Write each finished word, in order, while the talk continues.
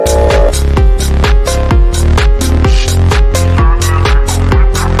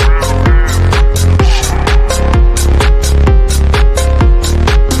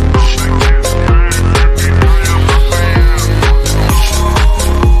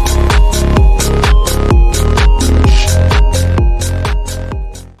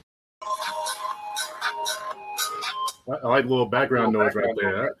like a little background noise right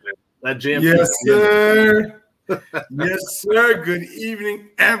there. That jam. Yes, sir. Yes, sir. Good evening,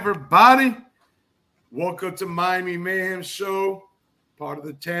 everybody. Welcome to Miami Mayhem Show, part of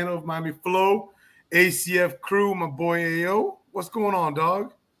the channel of Miami Flow, ACF crew, my boy AO. What's going on,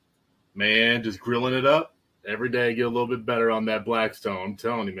 dog? Man, just grilling it up. Every day get a little bit better on that Blackstone. I'm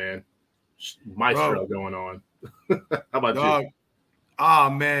telling you, man. Maestro going on. How about dog, you?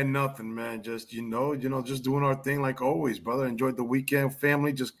 Man, nothing, man. Just, just doing our thing like always, brother. Enjoyed the weekend,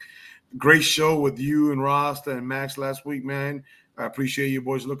 family. Just great show with you and Rasta and Max last week, man. I appreciate you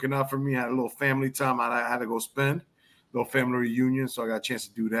boys looking out for me. I had a little family time I had to go spend, a little family reunion, so I got a chance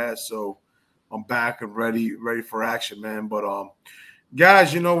to do that. So I'm back and ready for action, man. But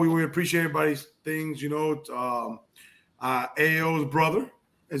guys, we appreciate everybody's things. AO's brother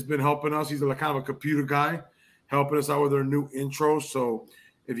has been helping us. He's kind of a computer guy, helping us out with our new intro. So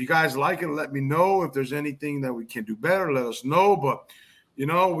if you guys like it, let me know. If there's anything that we can do better, let us know. But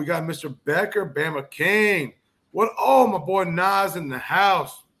we got Mr. Becker, Bama Kane. Oh, my boy Nas in the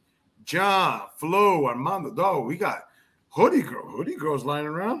house. John, Flo, Armando. Dog, we got Hoodie Girl. Hoodie Girl's lying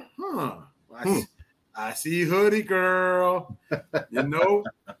around. I see Hoodie Girl.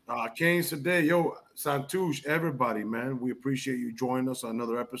 Kane today. Yo, Santush, everybody, man. We appreciate you joining us on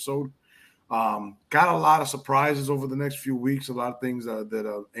another episode. Got a lot of surprises over the next few weeks. A lot of things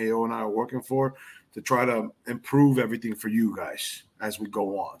that AO and I are working for to try to improve everything for you guys as we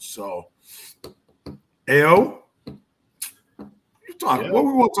go on. So, AO, what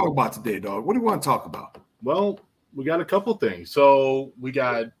we want to talk about today, dog? What do you want to talk about? Well, we got a couple things. So we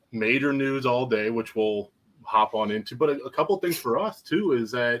got major news all day, which we'll hop on into. But a couple things for us, too, is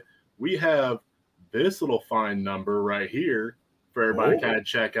that we have this little fine number right here for everybody to kind of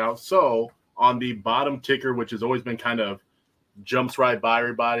check out. So on the bottom ticker, which has always been kind of jumps right by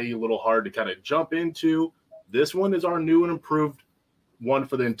everybody, a little hard to kind of jump into, this one is our new and improved one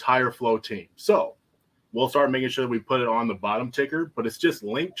for the entire Flow team. So we'll start making sure that we put it on the bottom ticker, but it's just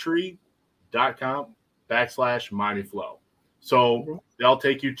linktree.com/Miami Flow. So they'll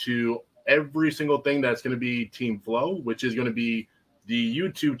take you to every single thing that's going to be Team Flow, which is going to be the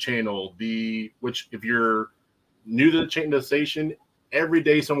YouTube channel, which if you're new to the station, every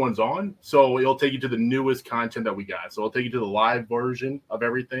day someone's on. So it'll take you to the newest content that we got. So it'll take you to the live version of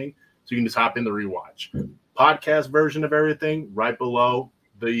everything. So you can just hop in the rewatch. Podcast version of everything right below.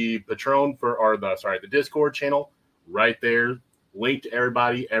 The Patreon the Discord channel right there, link to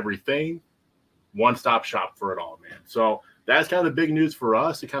everybody, everything, one-stop shop for it all, man. So that's kind of the big news for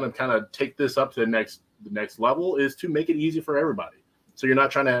us to kind of take this up to the next level, is to make it easy for everybody. So you're not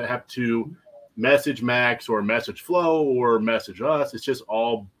trying to have to message Max or message Flo or message us. It's just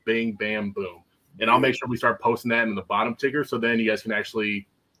all bing, bam, boom. And I'll make sure we start posting that in the bottom ticker, so then you guys can actually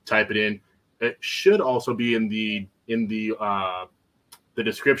type it in. It should also be in the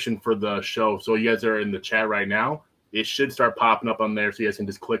description for the show. So you guys are in the chat right now. It should start popping up on there, so you guys can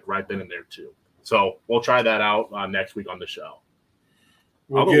just click right then and there too. So we'll try that out next week on the show.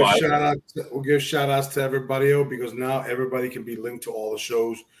 We'll give shout outs to everybody, because now everybody can be linked to all the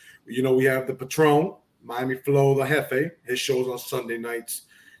shows. We have the Patron, Miami Flow, the Jefe. His show's on Sunday nights.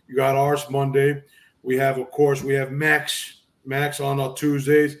 You got ours Monday. We have Max on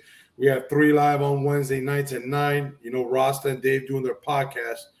Tuesdays. We have 3 Live on Wednesday nights at 9. Rasta and Dave doing their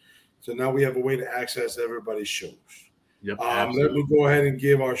podcast. So now we have a way to access everybody's shows. Yep. Let me go ahead and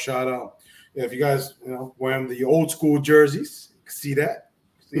give our shout out. If you guys, wearing the old school jerseys, see that.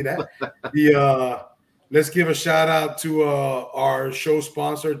 Let's give a shout out to our show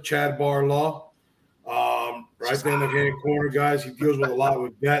sponsor, Chad Bar Law. Right there in the hand corner, guys. He deals with a lot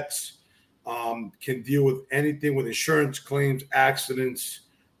with vets. Can deal with anything with insurance claims, accidents,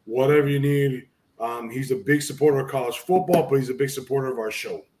 whatever you need. He's a big supporter of college football, but he's a big supporter of our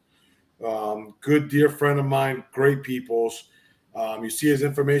show. Good dear friend of mine, great peoples. You see his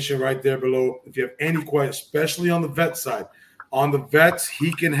information right there below. If you have any questions, especially on the vet side, on the vets,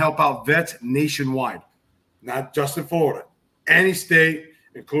 he can help out vets nationwide, not just in Florida. Any state,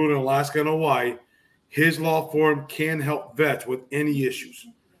 including Alaska and Hawaii, his law firm can help vets with any issues.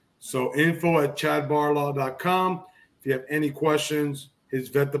 So info@chadbarlaw.com. If you have any questions, his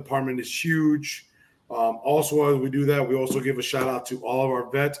vet department is huge. Also, as we do that, we also give a shout out to all of our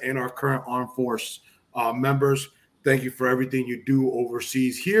vets and our current armed force members. Thank you for everything you do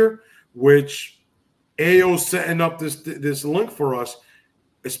overseas here, which AO's setting up this link for us,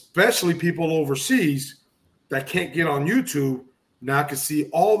 especially people overseas that can't get on YouTube now can see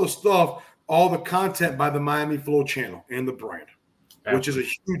all the stuff, all the content by the Miami Flow channel and the brand, which is a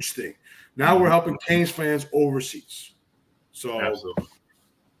huge thing. Now we're helping Canes fans overseas. So,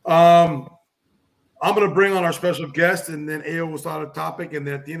 I'm going to bring on our special guest, and then AO will start a topic. And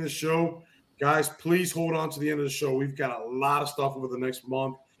then at the end of the show, guys, please hold on to the end of the show. We've got a lot of stuff over the next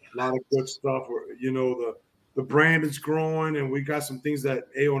month, a lot of good stuff. The brand is growing, and we got some things that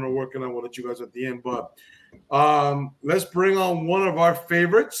AO are working on. We'll let you guys at the end. But let's bring on one of our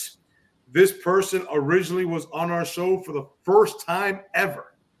favorites. This person originally was on our show for the first time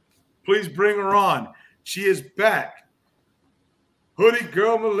ever. Please bring her on. She is back. Hoodie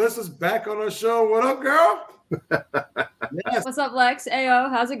girl Melissa's back on our show. What up, girl? Yes. What's up, Lex? Ayo,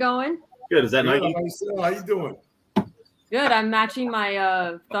 how's it going? Good. Is that Nike? How you doing? Good. I'm matching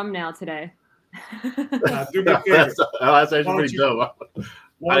my thumbnail today. Do me a favor. That's actually pretty dope.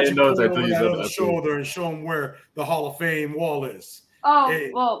 Why don't you put over that other shoulder and show them where the Hall of Fame wall is? Oh, hey.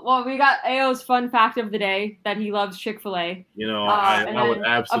 well, we got Ayo's fun fact of the day that he loves Chick-fil-A. I would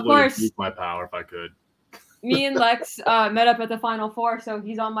absolutely use my power if I could. Me and Lex met up at the Final Four, so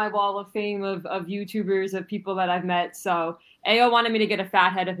he's on my wall of fame of YouTubers, of people that I've met. So Ayo wanted me to get a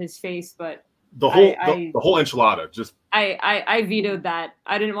fat head of his face, but the whole enchilada. Just I vetoed that.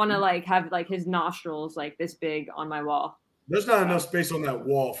 I didn't want to have his nostrils this big on my wall. There's not enough space on that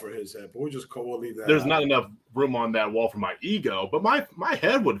wall for his head, but we'll leave that. There's not enough room on that wall for my ego, but my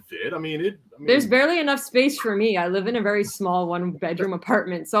head would fit. There's barely enough space for me. I live in a very small 1-bedroom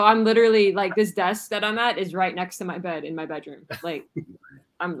apartment, so I'm literally this desk that I'm at is right next to my bed in my bedroom.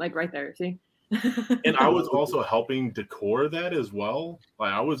 I'm right there. See. And I was also helping decor that as well.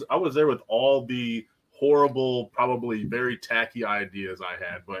 I was there with all the horrible, probably very tacky ideas I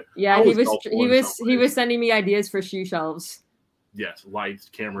had, but yeah, he was sending me ideas for shoe shelves. Yes, lights,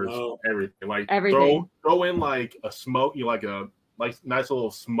 cameras, everything. Everything. Throw in a smoke, a nice little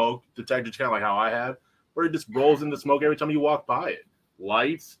smoke detector, kind of like how I have, where it just rolls into smoke every time you walk by it.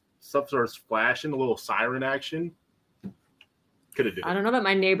 Lights, stuff starts flashing, a little siren action. Could have did it. I don't know that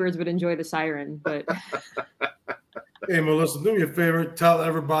my neighbors would enjoy the siren, but hey, Melissa, do me a favor. Tell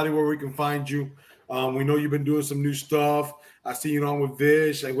everybody where we can find you. We know you've been doing some new stuff. I see you on with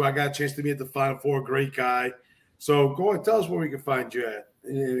Vish. I got a chance to meet at the Final Four. Great guy. So go ahead, tell us where we can find you at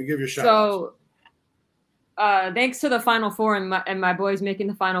and give you a shout out. So thanks to the Final Four and my boys making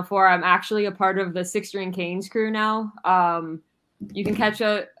the Final Four, I'm actually a part of the Six String Canes crew now. You can catch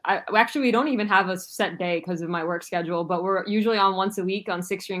actually, we don't even have a set day because of my work schedule, but we're usually on once a week on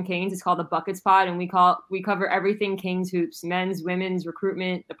Six String Canes. It's called the Buckets Pod, and we cover everything Canes hoops, men's, women's,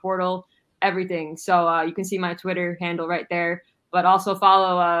 recruitment, the portal, everything. So you can see my Twitter handle right there, but also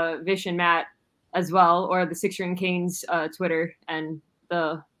follow Vish and Matt as well, or the Six String Canes Twitter, and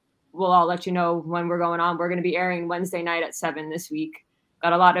we'll all let you know when we're going on. We're going to be airing Wednesday night at 7 this week.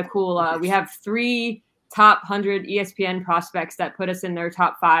 Got a lot of cool. We have 3 top 100 ESPN prospects that put us in their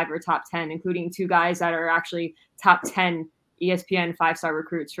top 5 or top 10, including 2 guys that are actually top 10 ESPN 5-star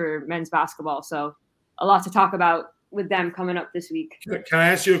recruits for men's basketball. So a lot to talk about with them coming up this week. Can I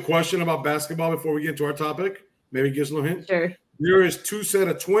ask you a question about basketball before we get into our topic? Maybe give us a little hint. Sure. There is 2 set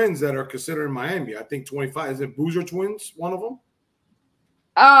of twins that are considered in Miami. I think 25. Is it Boozer twins? One of them.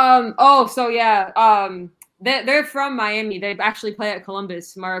 So yeah. They're from Miami. They actually play at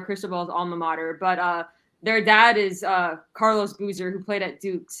Columbus, Mario Cristobal's alma mater. But their dad is Carlos Boozer, who played at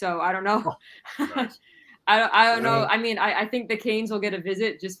Duke. So I don't know. Oh, nice. I don't know. I mean, I think the Canes will get a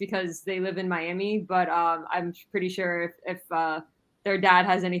visit just because they live in Miami. But I'm pretty sure if their dad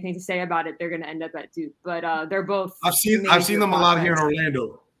has anything to say about it, they're going to end up at Duke. But they're both. I've seen them a lot here in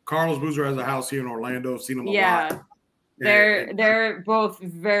Orlando. Carlos Boozer has a house here in Orlando. I've seen them a lot. They're both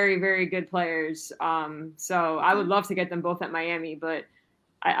very, very good players. So I would love to get them both at Miami, but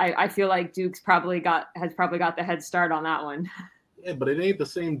I feel like Duke's has probably got the head start on that one. Yeah, but it ain't the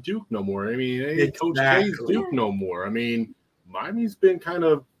same Duke no more. I mean, it ain't Coach K's Duke no more. I mean, Miami's been kind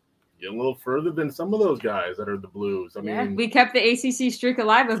of a little further than some of those guys that are the Blues. I mean, we kept the ACC streak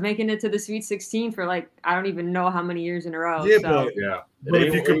alive of making it to the Sweet 16 for I don't even know how many years in a row. Yeah, but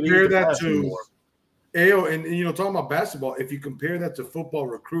if you compare that to AO and talking about basketball, if you compare that to football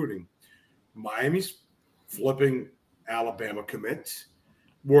recruiting, Miami's flipping Alabama commits,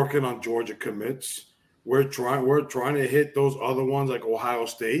 working on Georgia commits. We're trying to hit those other ones like Ohio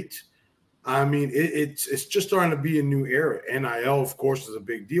State. I mean, it's just starting to be a new era. NIL, of course, is a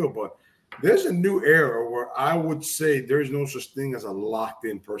big deal, but there's a new era where I would say there's no such thing as a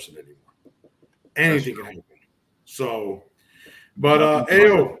locked-in person anymore. Anything can happen. So, but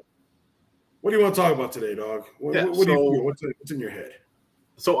AO, what do you want to talk about today, dog? What do you feel? What's in your head?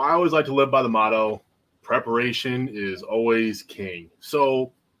 So I always like to live by the motto, preparation is always king.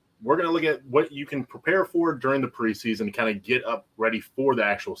 So we're going to look at what you can prepare for during the preseason to kind of get up ready for the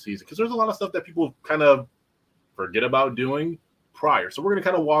actual season. Because there's a lot of stuff that people kind of forget about doing prior. So we're going to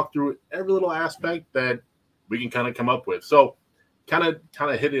kind of walk through every little aspect that we can kind of come up with. So kind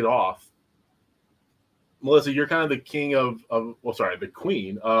of hit it off. Melissa, you're kind of the the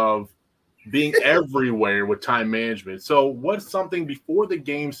queen of being everywhere with time management. So what's something before the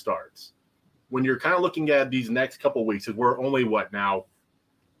game starts when you're kind of looking at these next couple of weeks? Because we're only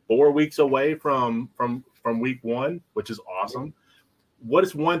 4 weeks away from week 1, which is awesome. What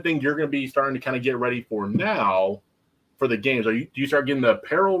is one thing you're going to be starting to kind of get ready for now for the games? Do you start getting the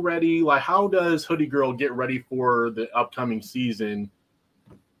apparel ready? Like, how does Hoodie Girl get ready for the upcoming season?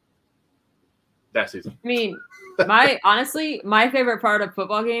 That season. I mean, my favorite part of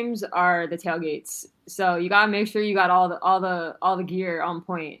football games are the tailgates. So you gotta make sure you got all the gear on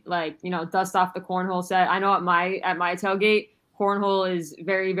point. Like, dust off the cornhole set. I know at my tailgate, cornhole is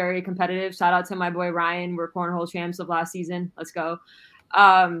very, very competitive. Shout out to my boy Ryan. We're cornhole champs of last season. Let's go.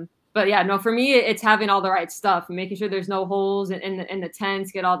 But yeah, no, for me, it's having all the right stuff, making sure there's no holes in the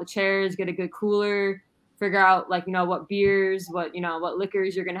tents, get all the chairs, get a good cooler, figure out what beers, what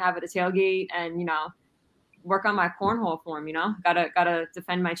liquors you're going to have at a tailgate, and, work on my cornhole form, gotta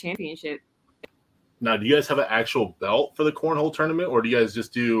defend my championship. Now, do you guys have an actual belt for the cornhole tournament, or do you guys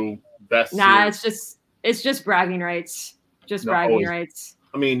just do best? Nah, it's just bragging rights. Bragging rights.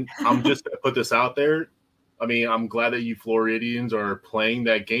 I mean, I'm just going to put this out there. I mean, I'm glad that you Floridians are playing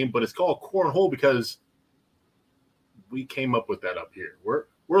that game, but it's called cornhole because we came up with that up here. We're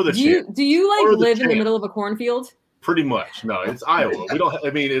the champ. Do you live in the middle of a cornfield? Pretty much. No, it's Iowa. We don't. I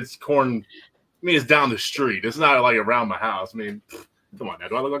mean, it's corn. I mean, it's down the street. It's not like around my house. I mean, come on now.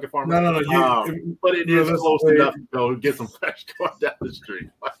 Do I look like a farmer? No. But it is close enough to go get some fresh corn down the street.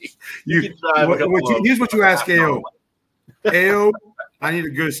 Like, here's what you ask AO. AO, I need a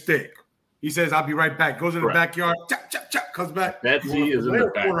good steak. He says, I'll be right back. Goes in the backyard, comes back. Betsy is in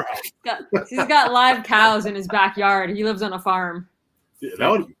the back. He's got live cows in his backyard. He lives on a farm. Yeah, that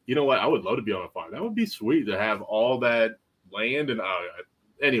would, I would love to be on a farm. That would be sweet to have all that land. And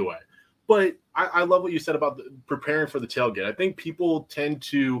anyway, but I love what you said about preparing for the tailgate. I think people tend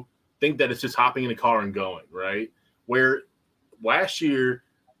to think that it's just hopping in a car and going, right? Where last year,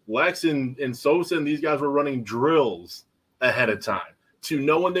 Lex and Sosa and these guys were running drills ahead of time to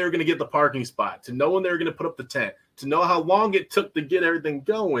know when they were going to get the parking spot, to know when they were going to put up the tent, to know how long it took to get everything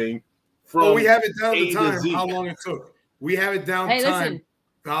going. We have it down to time, how long it took. We have it down time,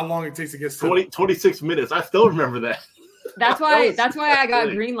 how long it takes to get 26 minutes. I still remember that. That's why I got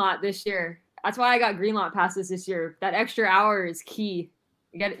Greenlot this year. That's why I got Greenlot passes this year. That extra hour is key.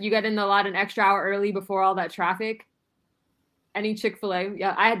 You get in the lot an extra hour early before all that traffic. Any Chick-fil-A?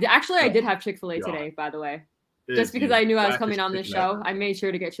 Yeah, I did have Chick-fil-A today, by the way. Just because I knew I was coming on this show, I made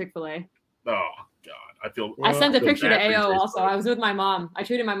sure to get Chick-fil-A. Oh God, I sent a picture to AO also. I was with my mom. I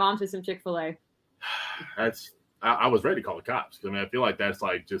treated my mom to some Chick-fil-A. I was ready to call the cops. I mean, I feel like that's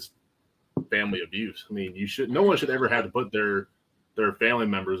like just family abuse. I mean, no one should ever have to put their family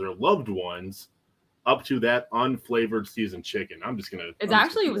members or loved ones up to that unflavored seasoned chicken.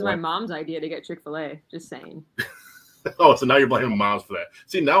 It was my mom's idea to get Chick-fil-A. Just saying. Oh, so now you're blaming moms for that.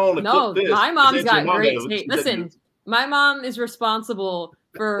 See, now I want to clip this. My mom's got great taste. Listen, my mom is responsible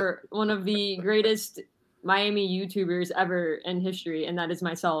for one of the greatest Miami YouTubers ever in history, and that is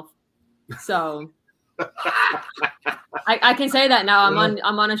myself. So I can say that now.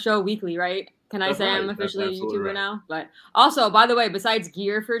 I'm on a show weekly, right? Can I say I'm officially a YouTuber now? But also, by the way, besides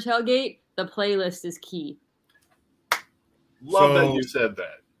gear for tailgate, the playlist is key. Love that you said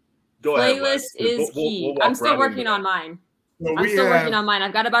that. Go playlist ahead, is key. I'm still working on mine. Working on mine.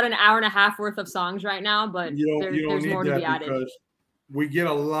 I've got about an hour and a half worth of songs right now, but there's more to be added. We get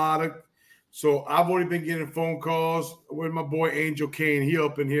a lot of. So I've already been getting phone calls with my boy Angel Kane. He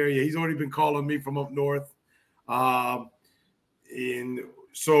up in here. Yeah, he's already been calling me from up north. And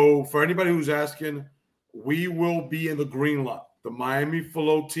so for anybody who's asking, we will be in the green lot. The Miami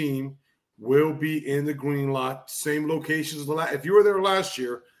Flow team will be in the green lot. Same locations. If you were there last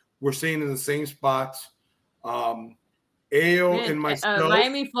year, we're staying in the same spots. AO and myself.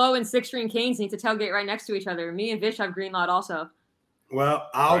 Miami Flow and Six String Canes need to tailgate right next to each other. Me and Vish have green lot also. Well,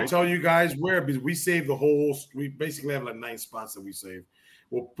 I'll tell you guys where, because we saved the whole. We basically have like 9 spots that we saved.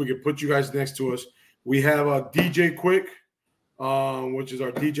 We can put you guys next to us. We have a DJ Quick, which is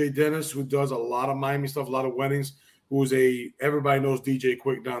our DJ Dennis, who does a lot of Miami stuff, a lot of weddings. Everybody knows DJ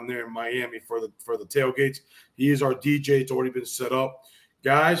Quick down there in Miami for the tailgates. He is our DJ. It's already been set up.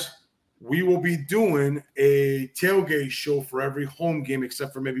 Guys, we will be doing a tailgate show for every home game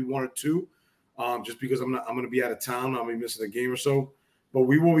except for maybe 1 or 2, just because I'm going to be out of town. I'll be missing a game or so. But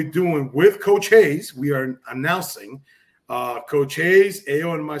we will be doing with Coach Hayes. We are announcing Coach Hayes,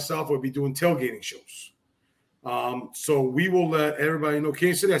 AO, and myself will be doing tailgating shows. So we will let everybody know.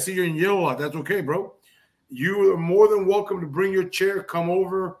 Kansas City, I see you're in yellow a lot. That's okay, bro. You are more than welcome to bring your chair. Come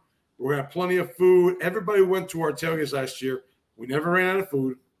over. We're going to have plenty of food. Everybody went to our tailgates last year. We never ran out of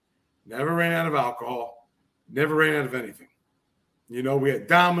food, never ran out of alcohol, never ran out of anything. You know, we had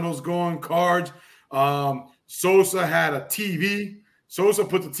dominoes going, cards. Sosa had a TV. Sosa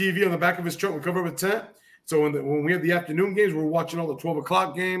put the TV on the back of his truck and covered with a tent. So when we had the afternoon games, we're watching all the 12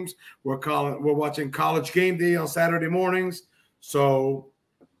 o'clock games. We're watching College Game Day on Saturday mornings. So,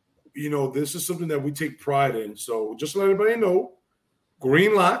 you know, this is something that we take pride in. So just to let everybody know,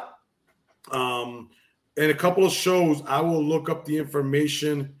 green lot. In a couple of shows, I will look up the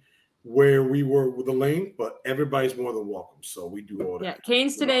information where we were with the lane, but everybody's more than welcome. So we do all that. Yeah,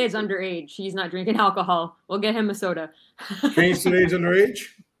 Canes today is underage. He's not drinking alcohol. We'll get him a soda. Canes today is underage?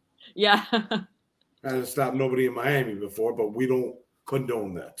 Yeah. Hasn't stopped nobody in Miami before, but we don't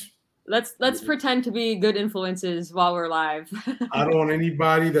condone that. Let's pretend to be good influences while we're live. I don't want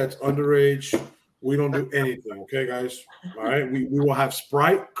anybody that's underage. We don't do anything, okay, guys? All right, we will have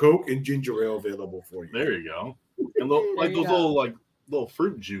Sprite, Coke, and ginger ale available for you. There you go. And little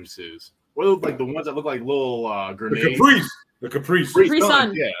fruit juices. What are like the ones that look like little grenades? The Capri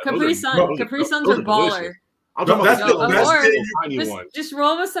Sun. Yeah, Capri Suns are baller. I'm talking about the best tiny ones. Just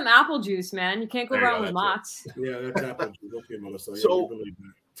roll with some apple juice, man. You can't go wrong with Mott's. Yeah, that's apple juice. Okay, Melissa.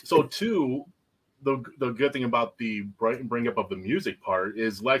 So too, the good thing about the bring up of the music part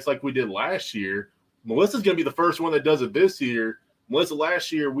is like we did last year. Melissa's gonna be the first one that does it this year. Melissa,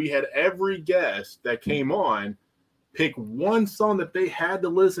 last year we had every guest that came on pick one song that they had to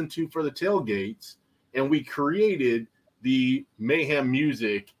listen to for the tailgates, and we created the Mayhem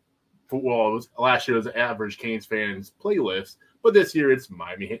music. Last year was Average Canes Fans playlist, but this year it's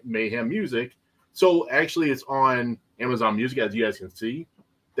my Mayhem music. So actually, it's on Amazon Music, as you guys can see,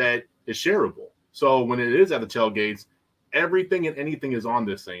 that is shareable. So when it is at the tailgates, everything and anything is on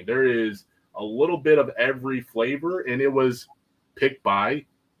this thing. There is a little bit of every flavor, and it was picked by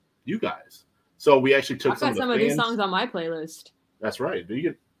you guys. So we actually took some of these songs on my playlist. That's right.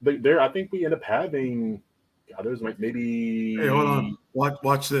 There, I think we end up having. God, there's like maybe. Hey, hold on.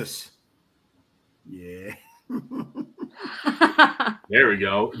 Watch this. Yeah. There we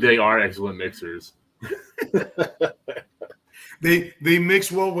go. They are excellent mixers. They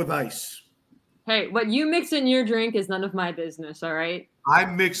mix well with ice. Hey, what you mix in your drink is none of my business, all right? I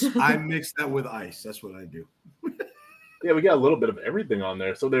mix that with ice. That's what I do. Yeah, we got a little bit of everything on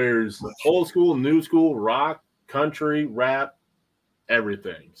there. So there's old school, new school, rock, country, rap,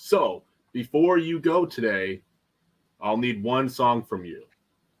 everything. So before you go today, I'll need one song from you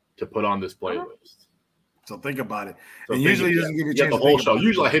to put on this playlist. So think about it. So and usually doesn't give you a chance the whole show.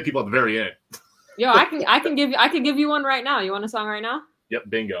 Usually I hit people at the very end. Yo, I can give you one right now. You want a song right now? Yep,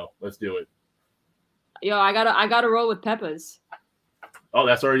 bingo. Let's do it. Yo, I gotta roll with Peppas. Oh,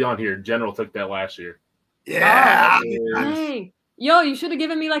 that's already on here. General took that last year. Yeah. Dang. Yo, you should have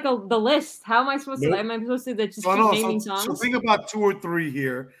given me like the list. How am I supposed to? Am I supposed to just keep naming songs? So think about 2 or 3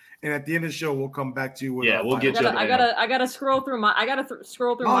 here, and at the end of the show, we'll come back to you with. Yeah, we'll get you. I gotta scroll through my.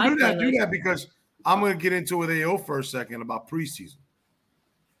 Scroll through my. Do that because I'm gonna get into with AO for a second about preseason.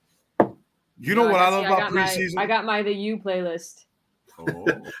 You know what I love about preseason? I got the U playlist. Oh.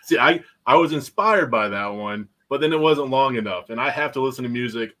 See, I was inspired by that one, but then it wasn't long enough, and I have to listen to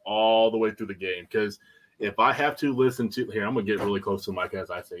music all the way through the game because if I have to listen to here, I'm gonna get really close to the mic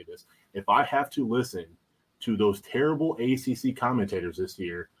as I say this. If I have to listen to those terrible ACC commentators this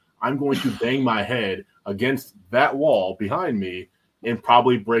year, I'm going to bang my head against that wall behind me and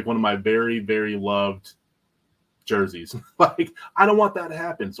probably break one of my very, very loved jerseys. Like, I don't want that to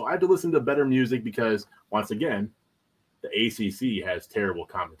happen. So I have to listen to better music because, once again, the ACC has terrible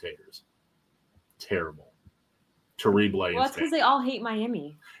commentators. Terrible. Terrible. Well, that's because they all hate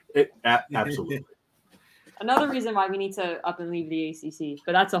Miami. Absolutely. Another reason why we need to up and leave the ACC,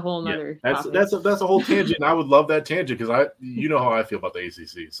 but that's a whole nother. Yeah, that's a whole tangent. And I would love that tangent because you know how I feel about the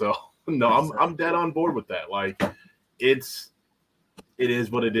ACC. So no, I'm dead on board with that. Like, it is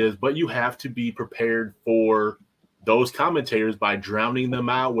what it is. But you have to be prepared for those commentators by drowning them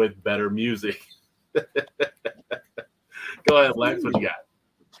out with better music. Go ahead, Lex. What you got?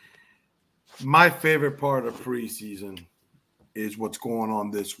 My favorite part of preseason is what's going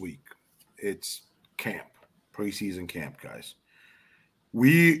on this week. It's camp. Preseason camp, guys.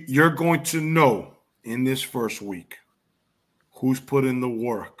 You're going to know in this first week who's put in the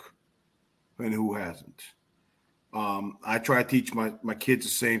work and who hasn't. I try to teach my kids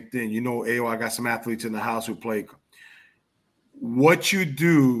the same thing. You know, AO, I got some athletes in the house who play. What you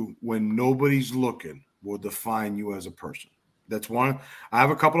do when nobody's looking will define you as a person. That's one. I have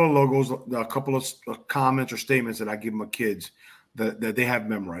a couple of logos, a couple of comments or statements that I give my kids that they have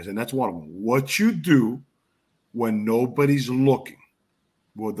memorized, and that's one of them. What you do when nobody's looking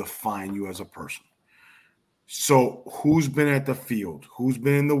will define you as a person. So who's been at the field? Who's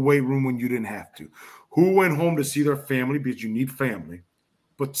been in the weight room when you didn't have to? Who went home to see their family because you need family,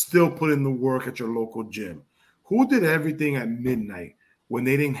 but still put in the work at your local gym? Who did everything at midnight when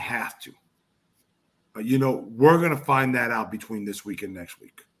they didn't have to? We're going to find that out between this week and next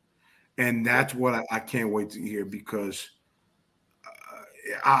week. And that's what I can't wait to hear, because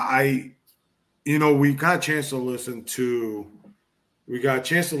we got a chance to listen to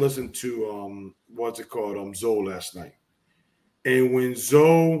what's it called? Zoe last night. And when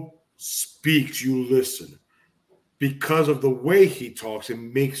Zoe speaks, you listen. Because of the way he talks, it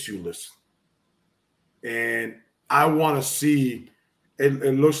makes you listen. And I want to see,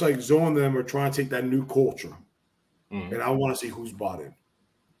 it looks like Zoe and them are trying to take that new culture. Mm-hmm. And I want to see who's bought in.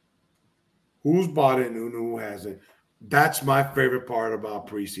 Who's bought in and who hasn't. That's my favorite part about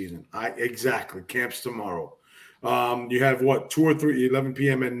preseason. Exactly. Camp's tomorrow. You have 2 or 3, 11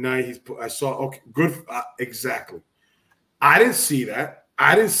 p.m. at night. I saw, okay, good. Exactly. I didn't see that.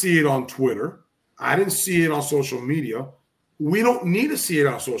 I didn't see it on Twitter. I didn't see it on social media. We don't need to see it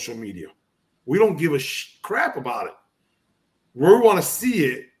on social media. We don't give a crap about it. We want to see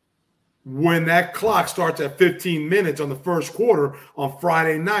it when that clock starts at 15 minutes on the first quarter on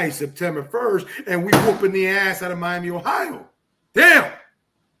Friday night, September 1st, and we whooping the ass out of Miami, Ohio. Damn.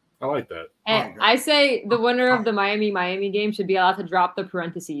 I like that. And I say the winner of the Miami game should be allowed to drop the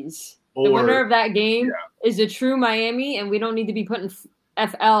parentheses. The winner of that game is a true Miami, and we don't need to be putting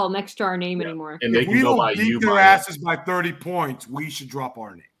FL next to our name anymore. And they can go by you. If we don't beat their asses by 30 points, we should drop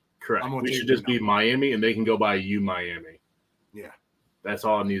our name. Correct. We should just be Miami, and they can go by you, Miami. Yeah. That's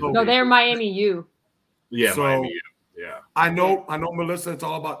all it needs to be. No, they're Miami U. Yeah, so, Miami U. Yeah. I know, Melissa, it's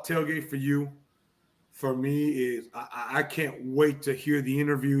all about tailgate for you. For me, is I can't wait to hear the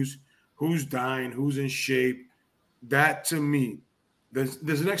interviews. Who's dying? Who's in shape? That, to me,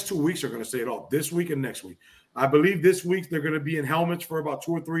 the next 2 weeks are going to say it all. This week and next week. I believe this week they're going to be in helmets for about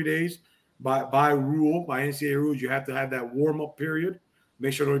 2 or 3 days. By NCAA rules, you have to have that warm-up period.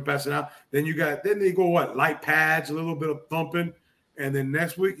 Make sure nobody passes out. Then they go light pads, a little bit of thumping, and then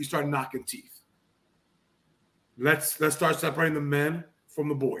next week you start knocking teeth. Let's start separating the men from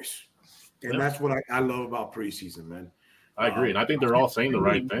the boys, and that's what I love about preseason, man. I agree, and I think they're all saying the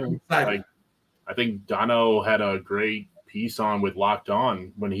right thing. I think Dono had a great piece on with Locked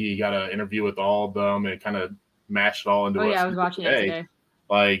On when he got an interview with all of them and kind of matched it all into. I was watching it today.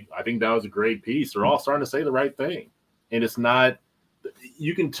 I think that was a great piece. They're all starting to say the right thing, and it's not.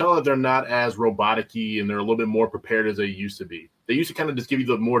 You can tell that they're not as robotic-y and they're a little bit more prepared as they used to be. They used to kind of just give you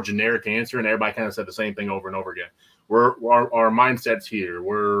the more generic answer, and everybody kind of said the same thing over and over again. Our mindset's here.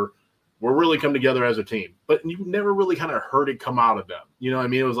 We're really come together as a team. But you never really kind of heard it come out of them. You know what I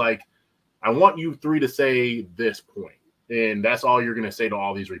mean? It was like, I want you three to say this point, and that's all you're going to say to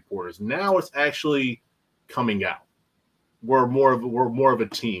all these reporters. Now it's actually coming out. We're more of a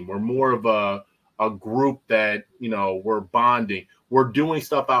team. We're more of a group that, we're bonding. We're doing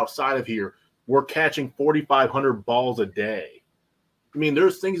stuff outside of here. We're catching 4,500 balls a day. I mean,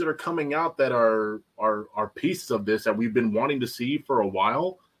 there's things that are coming out that are pieces of this that we've been wanting to see for a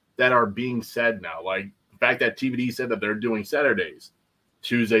while that are being said now. Like the fact that TBD said that they're doing Saturdays,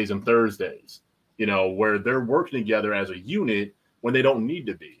 Tuesdays, and Thursdays, where they're working together as a unit when they don't need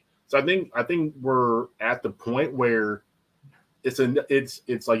to be. So I think we're at the point where it's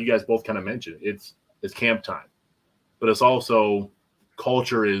like you guys both kind of mentioned. It's camp time, but it's also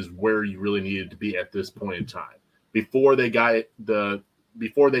culture is where you really needed to be at this point in time. Before they got the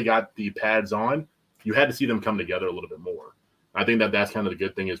pads on, you had to see them come together a little bit more. I think that's kind of the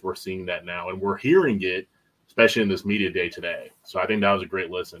good thing is we're seeing that now, and we're hearing it, especially in this media day today. So I think that was a great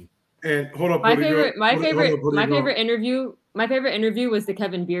listen. And hold up, my favorite interview was the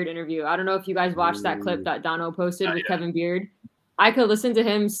Kevin Beard interview. I don't know if you guys watched that clip that Dono posted with Kevin Beard. I could listen to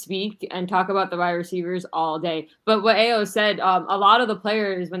him speak and talk about the wide receivers all day. But what Ao said, a lot of the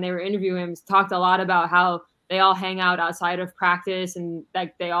players, when they were interviewing him, talked a lot about how they all hang out outside of practice and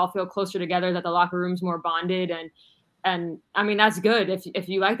like they all feel closer together, that the locker room's more bonded. And I mean, that's good. If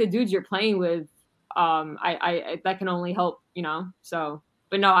you like the dudes you're playing with, I that can only help, so.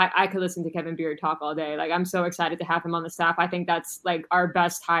 But no, I could listen to Kevin Beard talk all day. Like, I'm so excited to have him on the staff. I think that's like our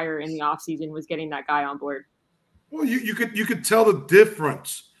best hire in the offseason was getting that guy on board. Well, you could tell the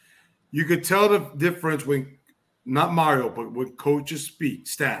difference. You could tell the difference when not Mario, but when coaches speak,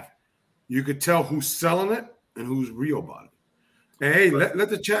 staff. You could tell who's selling it and who's real about it. And hey, let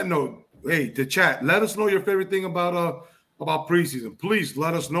the chat know. Hey, the chat, let us know your favorite thing about about preseason, please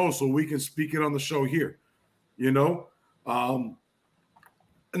let us know so we can speak it on the show here. You know, and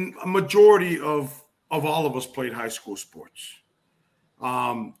a majority of all of us played high school sports.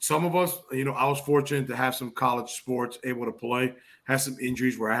 Some of us, you know, I was fortunate to have some college sports able to play, had some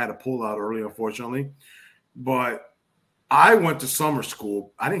injuries where I had to pull out early, unfortunately. But I went to summer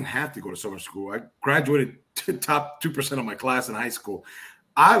school. I didn't have to go to summer school. I graduated to top 2% of my class in high school.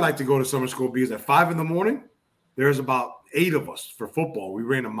 I like to go to summer school because at 5 a.m, there's about 8 of us for football. We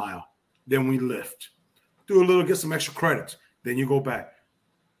ran a mile. Then we lift. Do a little, get some extra credits. Then you go back.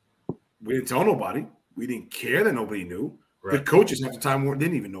 We didn't tell nobody. We didn't care that nobody knew. Right. The coaches at the time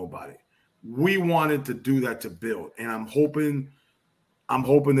didn't even know about it. We wanted to do that to build, and I'm hoping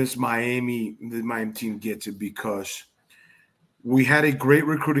this Miami team gets it because we had a great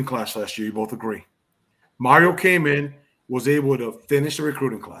recruiting class last year. You both agree. Mario came in, was able to finish the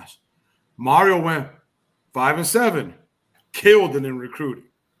recruiting class. Mario went 5-7, killed it in recruiting.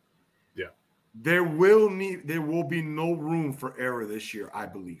 Yeah, there will be no room for error this year, I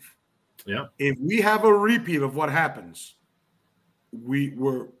believe. Yeah, if we have a repeat of what happens.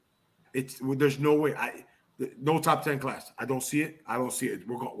 There's no way. No top 10 class. I don't see it.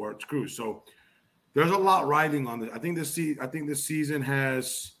 We're screwed. So there's a lot riding on this. I think this season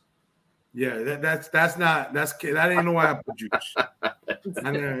has. Yeah, that ain't no apple juice.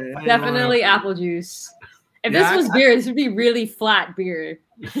 Definitely apple juice. If this was beer, this would be really flat beer.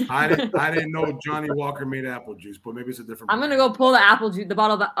 I didn't know Johnny Walker made apple juice, but maybe it's a different. I'm gonna go pull the apple juice, the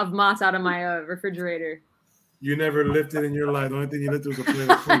bottle of Mott's out of my refrigerator. You never lifted in your life. The only thing you lifted was a plate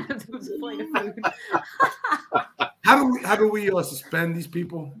of food. How do we suspend these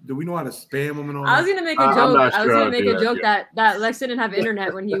people? Do we know how to spam them and all? I was gonna make a joke. That Lex didn't have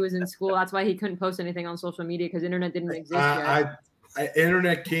internet when he was in school. That's why he couldn't post anything on social media because internet didn't exist yet.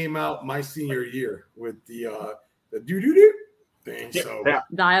 Internet came out my senior year with the doo-doo-doo thing. So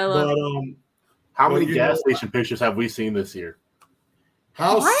dial up. How many gas station pictures have we seen this year?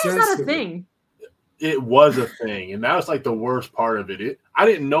 Why is that a thing? It was a thing, and that was like the worst part of it. I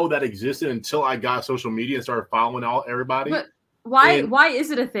didn't know that existed until I got social media and started following everybody. But why is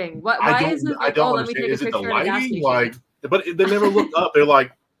it a thing? Why is it like, let me take a picture of a gas station? But they never looked up. They're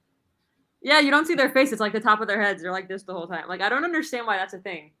like, yeah, you don't see their face. It's like the top of their heads. They're like this the whole time. Like, I don't understand why that's a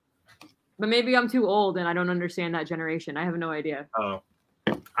thing. But maybe I'm too old and I don't understand that generation. I have no idea. I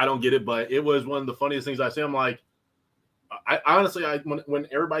don't get it, but it was one of the funniest things I see. I'm like, I honestly, when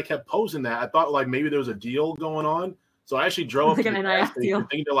everybody kept posting that, I thought like maybe there was a deal going on. So I actually drove up to the gas station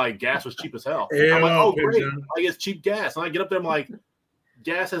thinking that like gas was cheap as hell. I'm like, oh great, like it's cheap gas. And I get up there, I'm like,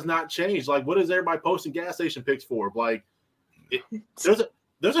 gas has not changed. Like, what is everybody posting gas station pics for? Like,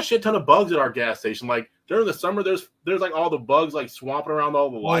 there's a shit ton of bugs at our gas station. Like during the summer, there's like all the bugs like swamping around all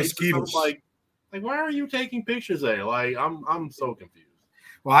the lights. Like why are you taking pictures there? Like I'm so confused.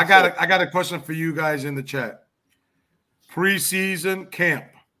 Well, I got a question for you guys in the chat. Preseason camp.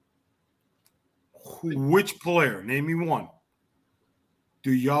 Which player? Name me one.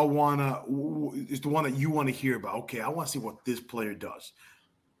 Do y'all is the one that you want to hear about? Okay, I want to see what this player does.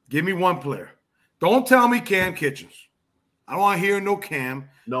 Give me one player. Don't tell me Cam Kitchens. I don't want to hear no Cam.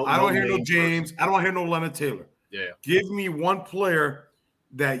 I don't hear no James. I don't want to hear no Leonard Taylor. Yeah. Give me one player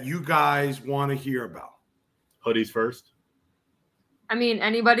that you guys want to hear about. Hoodies first. I mean,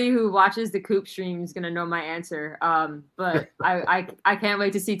 anybody who watches the Coop stream is gonna know my answer. But I can't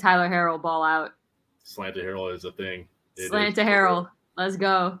wait to see Tyler Harrell ball out. Slanted Harrell is a thing. Slanted Harrell, let's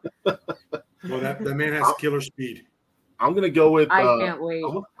go. Well, that man has killer speed. I'm gonna go with. I can't wait.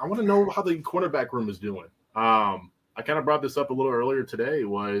 I want to know how the cornerback room is doing. I kind of brought this up a little earlier today.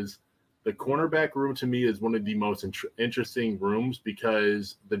 Was the cornerback room to me is one of the most interesting rooms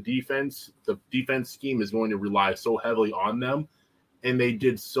because the defense scheme is going to rely so heavily on them. And they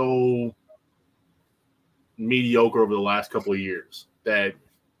did so mediocre over the last couple of years that,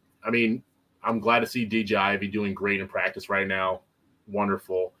 I mean, I'm glad to see DJ Ivy doing great in practice right now.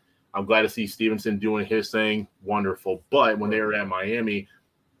 Wonderful. I'm glad to see Stevenson doing his thing. Wonderful. But when they were at Miami,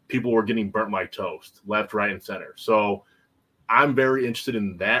 people were getting burnt like toast, left, right, and center. So I'm very interested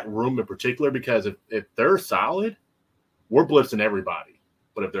in that room in particular because if they're solid, we're blitzing everybody.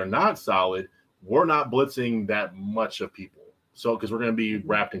 But if they're not solid, we're not blitzing that much of people. So, because we're going to be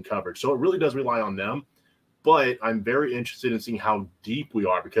wrapped in coverage. So it really does rely on them. But I'm very interested in seeing how deep we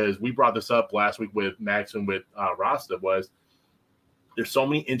are because we brought this up last week with Max and with Rasta there's so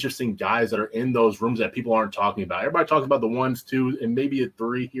many interesting guys that are in those rooms that people aren't talking about. Everybody talks about the 1s, 2s, and maybe a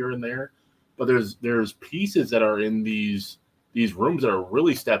 3 here and there. But there's pieces that are in these rooms that are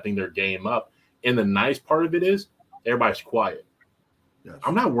really stepping their game up. And the nice part of it is everybody's quiet. Yes.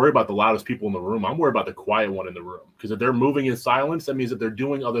 I'm not worried about the loudest people in the room. I'm worried about the quiet one in the room, because if they're moving in silence, that means that they're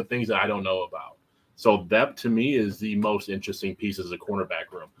doing other things that I don't know about. So that, to me, is the most interesting piece of the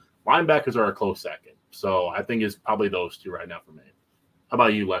cornerback room. Linebackers are a close second. So I think it's probably those two right now for me. How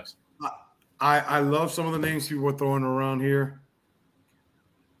about you, Lex? I love some of the names people are throwing around here.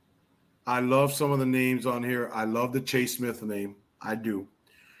 I love some of the names on here. I love the Chase Smith name. I do.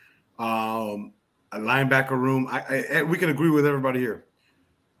 A linebacker room. We can agree with everybody here.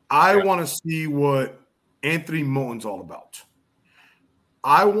 I want to see what Anthony Moton's all about.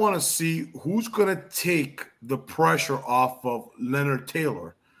 I want to see who's going to take the pressure off of Leonard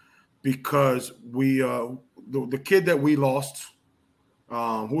Taylor, because the kid that we lost,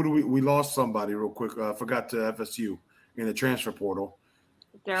 we lost somebody real quick. I forgot to FSU in the transfer portal.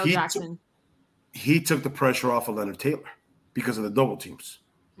 Daryl Jackson. He took the pressure off of Leonard Taylor because of the double teams.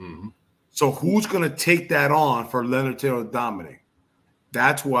 Mm-hmm. So who's going to take that on for Leonard Taylor to dominate?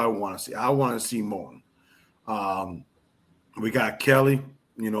 That's what I want to see. I want to see Moton. We got Kelly.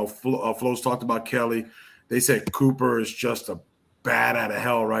 Flo's talked about Kelly. They said Cooper is just a bat out of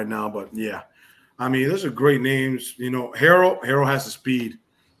hell right now. But, yeah, I mean, those are great names. Harold has the speed.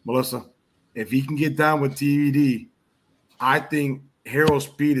 Melissa, if he can get down with TVD, I think Harold's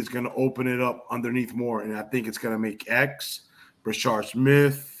speed is going to open it up underneath more, and I think it's going to make X, Brashard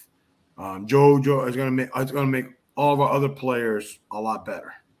Smith, JoJo. It's going to make all of our other players a lot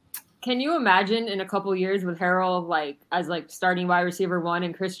better. Can you imagine in a couple years with Harold as starting wide receiver 1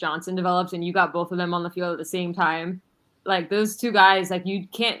 and Chris Johnson develops, and you got both of them on the field at the same time? Like, those two guys, you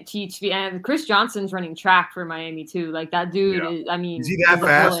can't teach. And Chris Johnson's running track for Miami too. Like, that dude is. I mean, is he that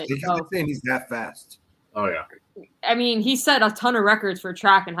fast? Saying he's that fast. Oh yeah. I mean, he set a ton of records for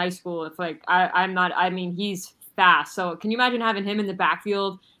track in high school. If I'm not. I mean, he's fast. So can you imagine having him in the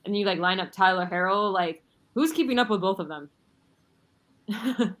backfield and you line up Tyler Harrell? Who's keeping up with both of them?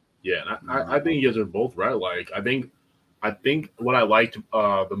 Yeah, and I think you guys are both right. I think what I liked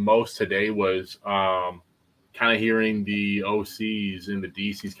the most today was kind of hearing the OCs and the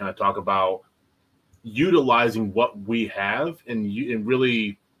DCs kind of talk about utilizing what we have and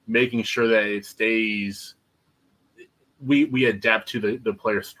really making sure that it stays. We adapt to the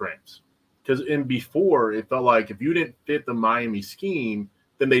player's strengths, because before it felt like if you didn't fit the Miami scheme,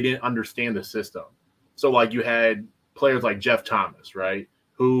 then they didn't understand the system. So you had players like Jeff Thomas, right,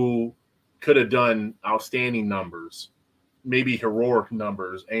 who could have done outstanding numbers, maybe heroic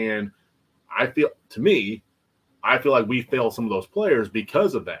numbers. And I feel like we failed some of those players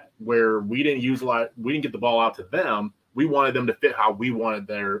because of that, where we didn't get the ball out to them. We wanted them to fit how we wanted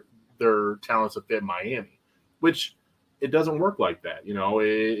their talents to fit Miami, which it doesn't work like that.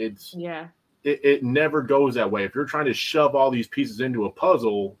 It never goes that way. If you're trying to shove all these pieces into a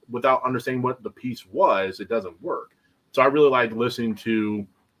puzzle without understanding what the piece was, it doesn't work. So I really like listening to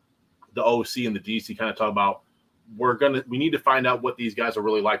the OC and the DC kind of talk about we need to find out what these guys are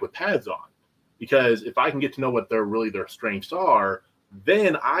really like with pads on, because if I can get to know what their strengths are,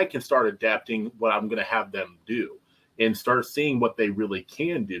 then I can start adapting what I'm going to have them do and start seeing what they really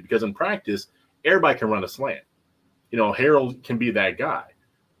can do. Because in practice, everybody can run a slant. Harold can be that guy.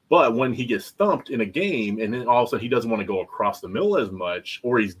 But when he gets thumped in a game and then all of a sudden he doesn't want to go across the middle as much,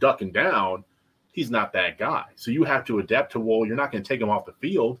 or he's ducking down, he's not that guy. So you have to adapt to, you're not going to take him off the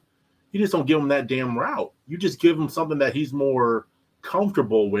field. You just don't give him that damn route. You just give him something that he's more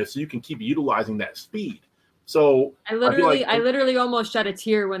comfortable with so you can keep utilizing that speed. So I literally almost shed a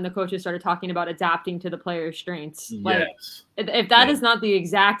tear when the coaches started talking about adapting to the player's strengths. Yes. If that is not the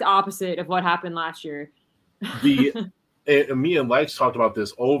exact opposite of what happened last year. Me and Lex talked about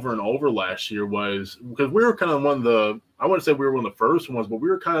this over and over last year, was because we were kind of I wouldn't say we were one of the first ones, but we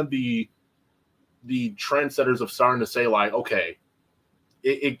were kind of the trendsetters of starting to say, okay,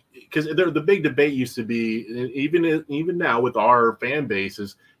 because the big debate used to be, even now with our fan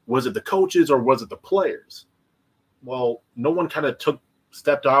bases, was it the coaches or was it the players? Well, no one kind of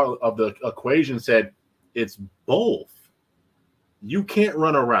stepped out of the equation and said it's both. You can't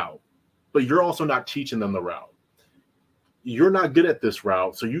run a route, but you're also not teaching them the route. You're not good at this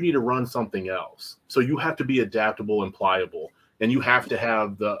route, so you need to run something else. So you have to be adaptable and pliable, and you have to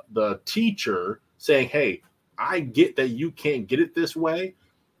have the teacher saying, hey, I get that you can't get it this way,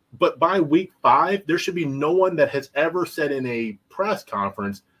 but by week 5, there should be no one that has ever said in a press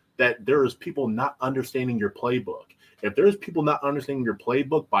conference that there is people not understanding your playbook. If there's people not understanding your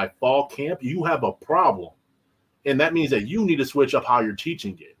playbook by fall camp, you have a problem. And that means that you need to switch up how you're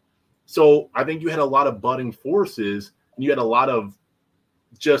teaching it. So I think you had a lot of budding forces, and you had a lot of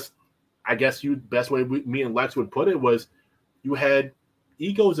just, I guess best way me and Lex would put it was, you had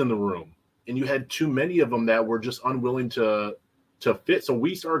egos in the room, and you had too many of them that were just unwilling to to fit. So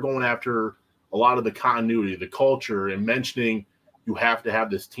we started going after a lot of the continuity, the culture, and mentioning you have to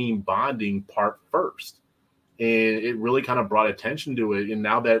have this team bonding part first. And it really kind of brought attention to it. And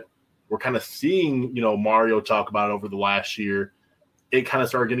now that we're kind of seeing, Mario talk about it over the last year, it kind of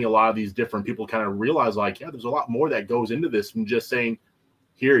started getting a lot of these different people kind of realize like, yeah, there's a lot more that goes into this than just saying,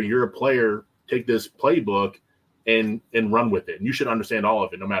 here, you're a player, take this playbook and run with it. And you should understand all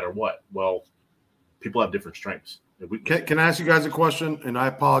of it no matter what. Well, people have different strengths. Can I ask you guys a question? And I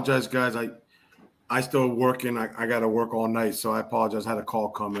apologize, guys. I still working. I got to work all night, so I apologize. I had a call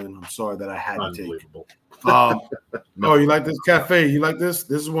come in. I'm sorry that I had to take. Oh, you like this cafe? You like this?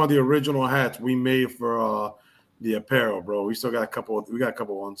 This is one of the original hats we made for the apparel, bro. We still got a couple. We got a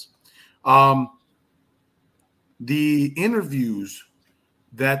couple ones. The interviews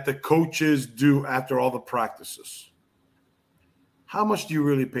that the coaches do after all the practices. How much do you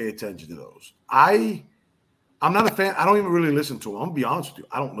really pay attention to those? I'm not a fan. I don't even really listen to them. I'm gonna be honest with you.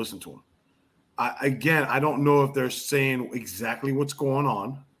 I don't listen to them. I don't know if they're saying exactly what's going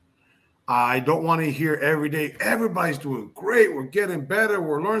on. I don't want to hear every day, everybody's doing great, we're getting better,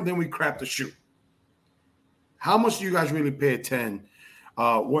 we're learning, then we crap the shoe. How much do you guys really pay attention?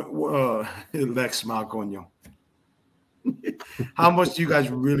 Lex smile, coño. How much do you guys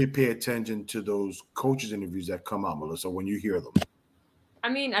really pay attention to those coaches' interviews that come out, Melissa, when you hear them? I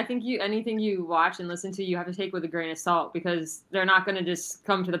mean, I think anything you watch and listen to, you have to take with a grain of salt because they're not going to just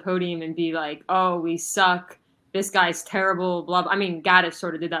come to the podium and be like, oh, we suck. This guy's terrible. Blah, blah. I mean, Gaddis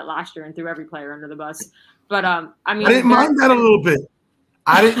sort of did that last year and threw every player under the bus. But I didn't mind that a little bit.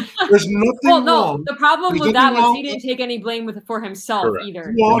 There's nothing wrong. The problem with that was he didn't take any blame for himself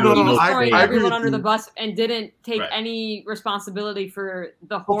either. Well, he was throwing everyone under the bus and didn't take any responsibility for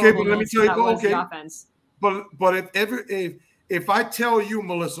the horribleness that was the offense. But if I tell you,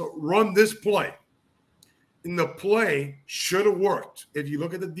 Melissa, run this play, and the play should have worked. If you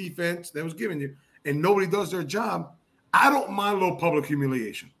look at the defense that was given you, and nobody does their job, I don't mind a little public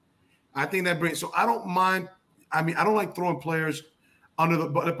humiliation. I think that brings. So I don't mind. I mean, I don't like throwing players under the.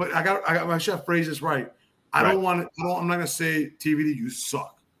 But I got my chef phrase this right. I'm not gonna say TVD, you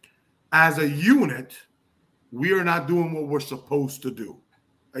suck. As a unit, we are not doing what we're supposed to do.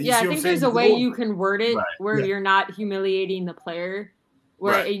 I think there's a way you can word it where you're not humiliating the player,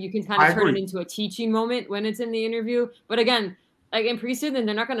 where you can kind of turn it into a teaching moment when it's in the interview. But again, like in preseason,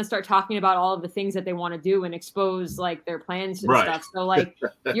 they're not going to start talking about all of the things that they want to do and expose like their plans and stuff. So like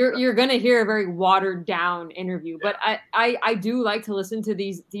you're going to hear a very watered down interview. But I do like to listen to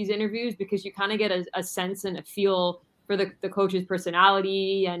these interviews because you kind of get a sense and a feel for the coach's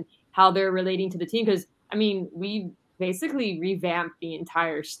personality and how they're relating to the team. Because I mean, we basically revamped the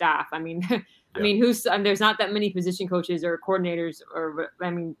entire staff. I mean, there's not that many position coaches or coordinators,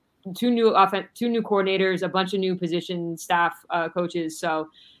 two new coordinators, a bunch of new position staff coaches. So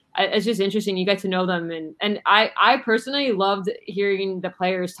it's just interesting. You get to know them, and I personally loved hearing the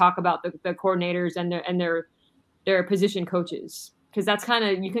players talk about the coordinators and their position coaches, because that's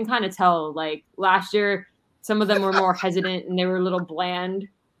you can kind of tell. Like last year, some of them were more hesitant and they were a little bland.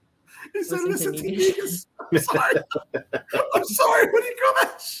 He said, listen to Negus. I'm sorry. What do you call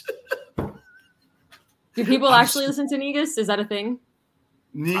that? Do people actually listen to Negus? Is that a thing?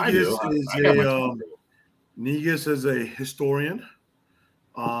 Negus is a historian.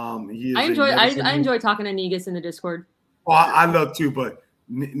 I enjoy talking to Negus in the Discord. Well, I love too, but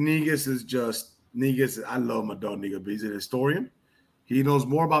Negus is just Negus. I love my dog Negus, but he's a historian. He knows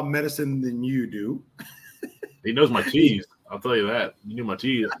more about medicine than you do. He knows my teas. I'll tell you that. You knew my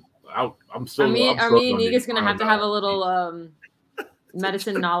teas. I'm so. Negus gonna have to have a little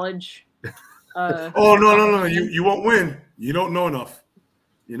medicine knowledge. No! You won't win. You don't know enough.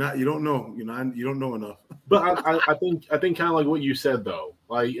 You don't know enough. But I think kind of like what you said though.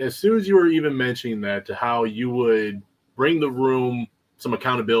 Like as soon as you were even mentioning that to how you would bring the room some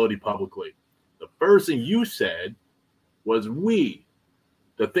accountability publicly, the first thing you said was we.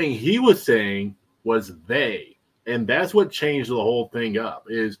 The thing he was saying was they, and that's what changed the whole thing up.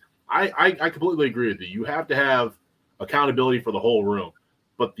 Is I completely agree with you. You have to have accountability for the whole room.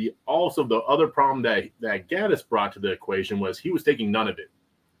 But the other problem that Gaddis brought to the equation was he was taking none of it.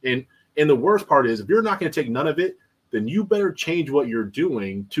 And the worst part is if you're not going to take none of it, then you better change what you're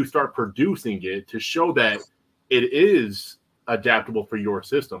doing to start producing it to show that it is adaptable for your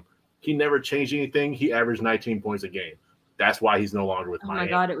system. He never changed anything. He averaged 19 points a game. That's why he's no longer with Mayhem. Oh my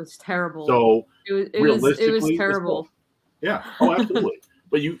God, it was terrible. So it was terrible. Yeah. Oh, absolutely.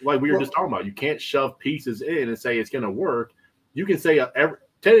 But we were just talking about, you can't shove pieces in and say it's going to work. You can say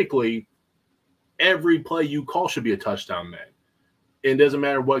technically every play you call should be a touchdown then. It doesn't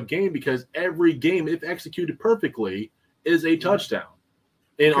matter what game, because every game, if executed perfectly, is a touchdown.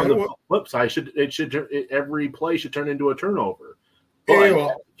 And on the flip side, every play should turn into a turnover. But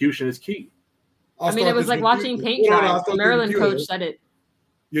execution is key. I mean, it was like watching paint dry. The Maryland coach said it.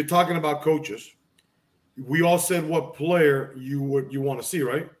 You're talking about coaches. We all said what player you want to see,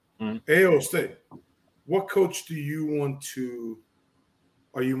 right? AO State. What coach are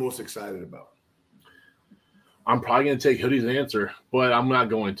you most excited about? I'm probably going to take Hoodie's answer, but I'm not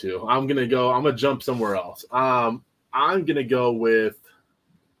going to. I'm going to jump somewhere else. I'm going to go with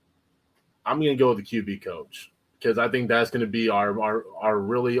the QB coach, because I think that's going to be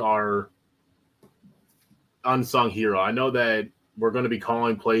our unsung hero. I know that we're going to be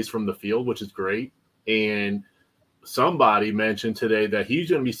calling plays from the field, which is great. And somebody mentioned today that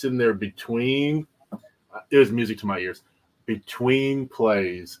he's going to be sitting there between – it was music to my ears – between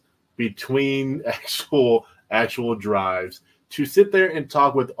plays, between actual drives, to sit there and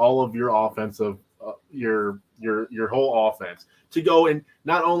talk with all of your offensive your whole offense, to go and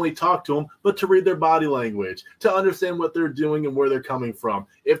not only talk to them, but to read their body language, to understand what they're doing and where they're coming from.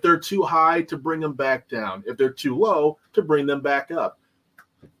 If they're too high, to bring them back down. If they're too low, to bring them back up.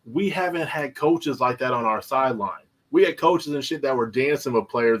 We haven't had coaches like that on our sideline. We had coaches and shit that were dancing with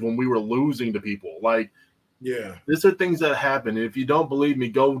players when we were losing to people. Like, yeah, these are things that happen. And if you don't believe me,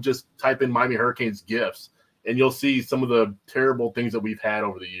 go just type in Miami Hurricanes gifts, and you'll see some of the terrible things that we've had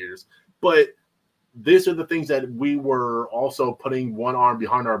over the years. But these are the things that we were also putting one arm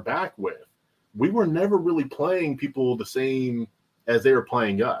behind our back with. We were never really playing people the same as they were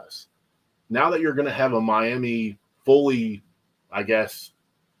playing us. Now that you're going to have a Miami fully, I guess,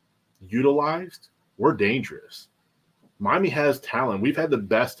 utilized, we're dangerous. Miami has talent. We've had the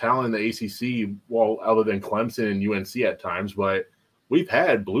best talent in the ACC, well, other than Clemson and UNC at times, but we've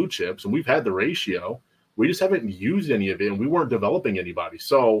had blue chips and we've had the ratio. We just haven't used any of it, and we weren't developing anybody.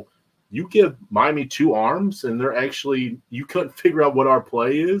 So you give Miami two arms, and they're actually – you couldn't figure out what our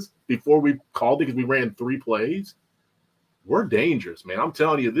play is before we called it because we ran 3 plays. We're dangerous, man. I'm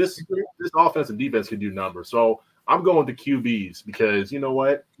telling you, this offense and defense can do numbers. So I'm going to QBs because, you know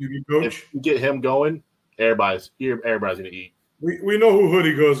what? QB coach? If you get him going, everybody's going to eat. We know who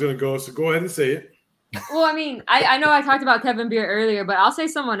Hoodie is going to go, so go ahead and say it. Well, I mean, I know I talked about Kevin Beard earlier, but I'll say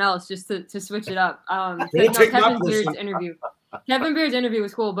someone else just to switch it up. Kevin Beard's interview. Kevin Beard's interview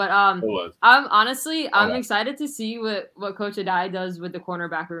was cool, but I'm excited to see what Coach Adai does with the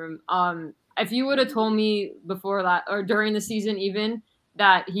cornerback room. If you would have told me before that or during the season even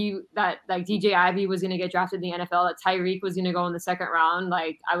that DJ Ivey was going to get drafted in the NFL, that Tyreek was going to go in the 2nd round,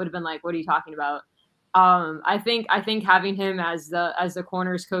 like I would have been like, what are you talking about? I think having him as the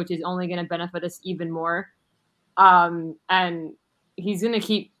corners coach is only going to benefit us even more. And he's going to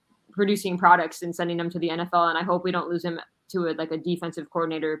keep producing products and sending them to the NFL. And I hope we don't lose him to a defensive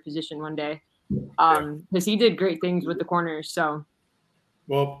coordinator position one day. Because he did great things with the corners. So,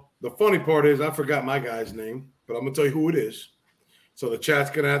 well, the funny part is I forgot my guy's name, but I'm going to tell you who it is. So the chat's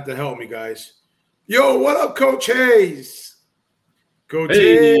going to have to help me, guys. Yo, what up, Coach Hayes? Coach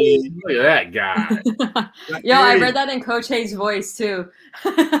Hayes. Look at that guy. Yo, I read that in Coach Hayes' voice, too.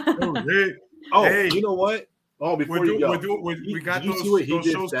 Hey. You know what? Oh, before we got those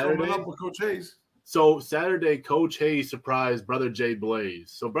shows coming up with Coach Hayes. So Saturday, Coach Hayes surprised Brother Jay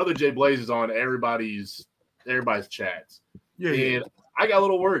Blaze. So Brother Jay Blaze is on everybody's chats. Yeah. And I got a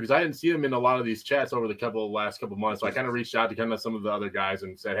little worried because I didn't see him in a lot of these chats over the last couple months. So I kind of reached out to kind of some of the other guys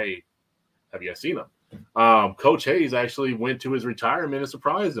and said, hey, have you guys seen him? Coach Hayes actually went to his retirement and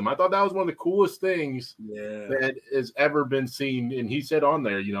surprised him. I thought that was one of the coolest things that has ever been seen. And he said on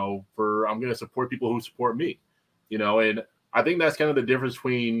there, I'm going to support people who support me, and I think that's kind of the difference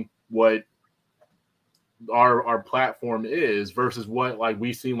between what our platform is versus what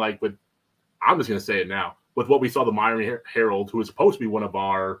we seem like with, I'm just going to say it now, with what we saw the Miami Herald, who is supposed to be one of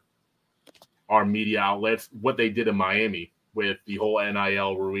our media outlets, what they did in Miami with the whole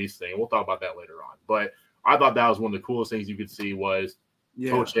NIL Ruiz thing. We'll talk about that later on. But I thought that was one of the coolest things you could see was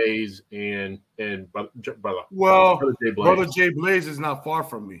Coach Hayes and brother. Well, Brother Jay Blaze is not far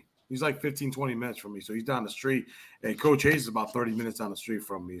from me. He's like 15, 20 minutes from me. So he's down the street. And Coach Hayes is about 30 minutes down the street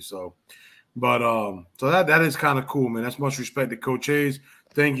from me. So, but so that is kind of cool, man. That's much respect to Coach Hayes.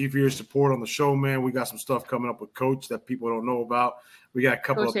 Thank you for your support on the show, man. We got some stuff coming up with Coach that people don't know about. We got a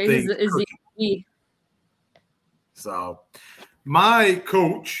couple Coach of Hayes things. is the So my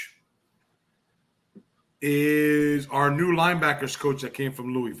coach is our new linebackers coach that came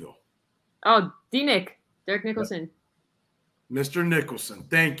from Louisville. Oh, Derek Nicholson. Mr. Nicholson.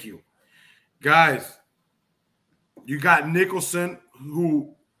 Thank you. Guys, you got Nicholson,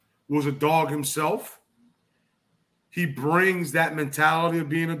 who was a dog himself. He brings that mentality of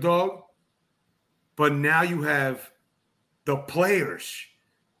being a dog. But now you have the players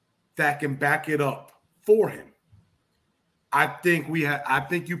that can back it up for him. I think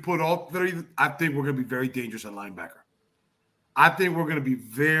you put all three. I think we're going to be very dangerous at linebacker. I think we're going to be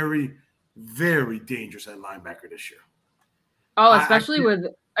very, very dangerous at linebacker this year. Oh, especially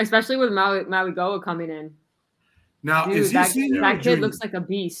with Maui Goa coming in. Now, dude, is he senior? That kid looks like a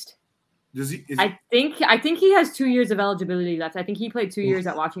beast. I think he has 2 years of eligibility left. I think he played 2 years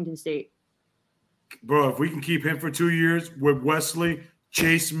at Washington State. Bro, if we can keep him for 2 years with Wesley,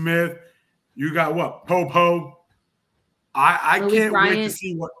 Chase Smith, you got what? Popo. I can't wait to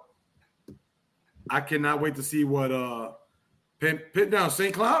see what. I cannot wait to see what. Pimp down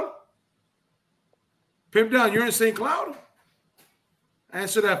St. Cloud. Pimp down, you're in St. Cloud.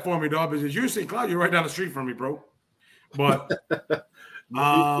 Answer that for me, dog. Because you're in St. Cloud, you're right down the street from me, bro. But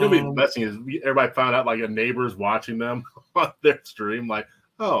the best thing is everybody found out like a neighbor's watching them on their stream. Like,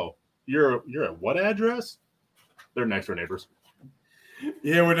 oh, you're at what address? They're next door neighbors.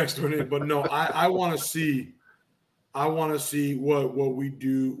 Yeah, we're next door neighbors. But no, I want to see. I want to see what we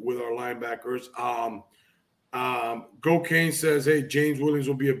do with our linebackers. Go Kane says, hey, James Williams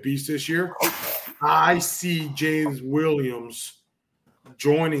will be a beast this year. I see James Williams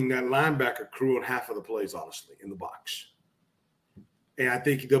joining that linebacker crew on half of the plays, honestly, in the box. And I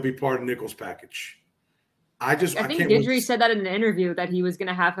think they'll be part of Nichols' package. I think Guidry said that in an interview that he was going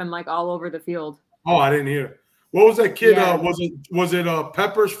to have him like all over the field. Oh, I didn't hear. What was that kid? Yeah. Was it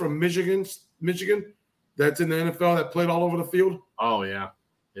Peppers from Michigan? That's in the NFL that played all over the field? Oh, yeah.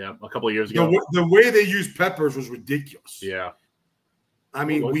 Yeah, a couple of years ago. The way they used Peppers was ridiculous. Yeah. I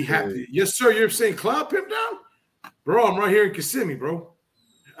mean, we have to. Yes, sir. You're saying Cloud Pimp down? Bro, I'm right here in Kissimmee, bro.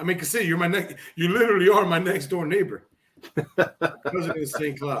 I mean, Kissimmee, you literally are my next door neighbor. President of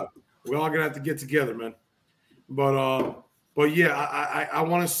St. Cloud. We're all gonna have to get together, man. But yeah, I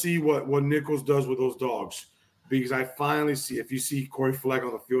want to see what Nichols does with those dogs. Because I finally see, if you see Corey Flag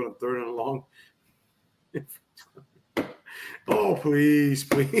on the field on 3rd and long. Oh, please.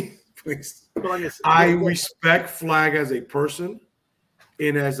 I respect Flag as a person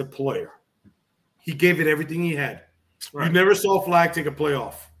and as a player. He gave it everything he had. Right. You never saw Flag take a play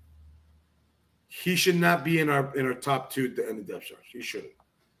off. He should not be in our top 2 at the end of depth charts. He shouldn't.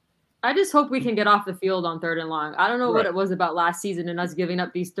 I just hope we can get off the field on 3rd and long. I don't know what it was about last season and us giving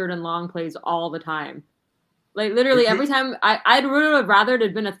up these 3rd and long plays all the time. Like literally every time, I'd really have rather it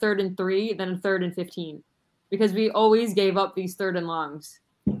had been a 3rd and 3 than a 3rd and 15. Because we always gave up these 3rd and longs.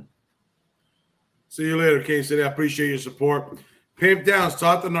 See you later, Kane City. I appreciate your support. Pimp Downs,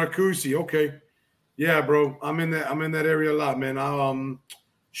 Tata Narcusi. Okay. Yeah, bro. I'm in that area a lot, man.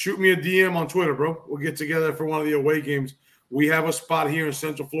 Shoot me a DM on Twitter, bro. We'll get together for one of the away games. We have a spot here in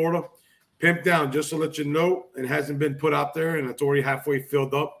Central Florida. Pimp Down, just to let you know, it hasn't been put out there, and it's already halfway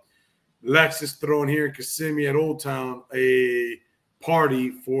filled up. Lex is throwing here in Kissimmee at Old Town a party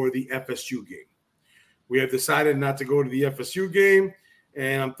for the FSU game. We have decided not to go to the FSU game,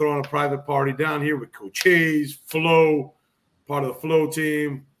 and I'm throwing a private party down here with Coach Hayes, Flo, part of the Flo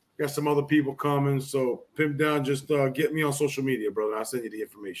team. Got some other people coming. So, Pimp Down, just get me on social media, brother. I'll send you the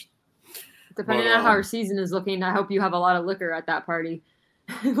information. Depending on how our season is looking, I hope you have a lot of liquor at that party.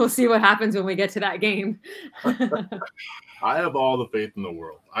 We'll see what happens when we get to that game. I have all the faith in the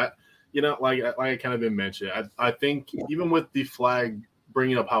world. Like I kind of been mentioned, I think even with the Flag,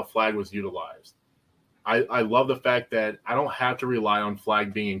 bringing up how Flag was utilized, I love the fact that I don't have to rely on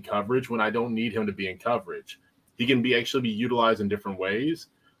Flag being in coverage when I don't need him to be in coverage. He can actually be utilized in different ways.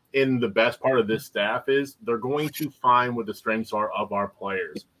 And the best part of this staff is they're going to find what the strengths are of our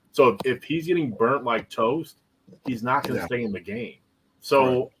players. So if he's getting burnt like toast, he's not going to stay in the game.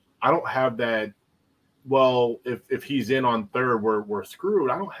 So I don't have that. Well, if he's in on 3rd, we're screwed.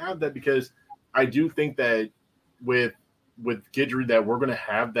 I don't have that because I do think that with Guidry that we're going to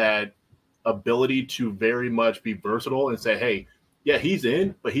have that ability to very much be versatile and say, hey, yeah, he's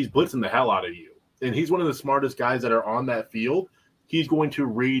in, but he's blitzing the hell out of you. And he's one of the smartest guys that are on that field. He's going to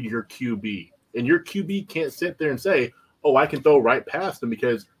read your QB. And your QB can't sit there and say, oh, I can throw right past him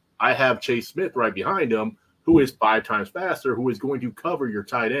because I have Chase Smith right behind him, who is 5 times faster, who is going to cover your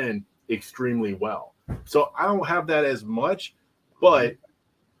tight end extremely well. So I don't have that as much, but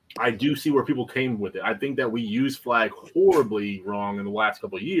I do see where people came with it. I think that we used Flag horribly wrong in the last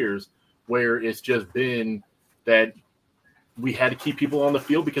couple of years, where it's just been that we had to keep people on the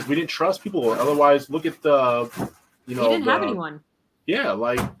field because we didn't trust people. Otherwise, look at we didn't have anyone. Yeah,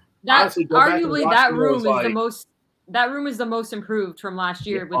 like that. Honestly, arguably, that room is the most. That room is the most improved from last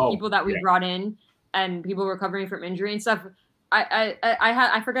year with people that we brought in and people recovering from injury and stuff.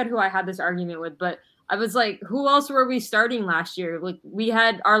 I forgot who I had this argument with, but I was like, who else were we starting last year? Like we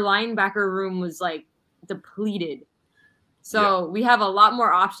had our linebacker room was like depleted. So we have a lot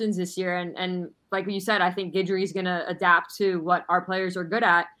more options this year. And like you said, I think Guidry is going to adapt to what our players are good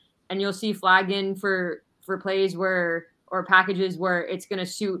at. And you'll see Flag in for plays or packages where it's going to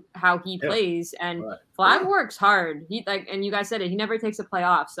suit how he plays. And Flag works hard. And you guys said it, he never takes a play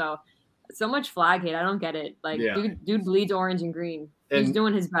off. So much Flag hate. I don't get it. Like dude bleeds orange and green. He's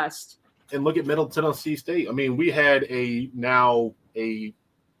doing his best. And look at Middle Tennessee State. I mean, we had a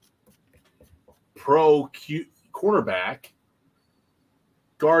pro cornerback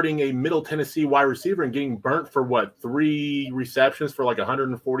guarding a Middle Tennessee wide receiver and getting burnt for 3 receptions for like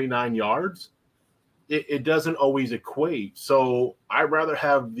 149 yards. It doesn't always equate. So I'd rather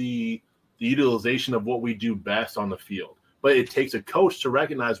have the utilization of what we do best on the field. But it takes a coach to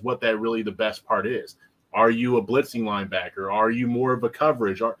recognize what that really the best part is. Are you a blitzing linebacker? Are you more of a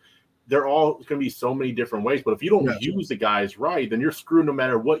coverage? They're all going to be so many different ways. But if you don't use the guys right, then you're screwed no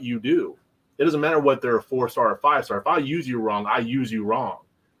matter what you do. It doesn't matter what they're a 4-star or 5-star. If I use you wrong, I use you wrong.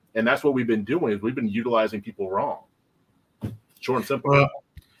 And that's what we've been doing is we've been utilizing people wrong. Short and simple.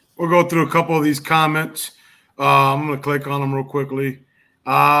 We'll go through a couple of these comments. I'm going to click on them real quickly.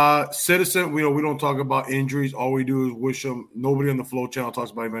 Citizen, we don't talk about injuries. All we do is wish them. Nobody on the Flow channel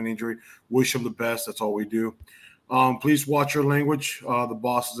talks about an injury. Wish them the best. That's all we do. Please watch your language. The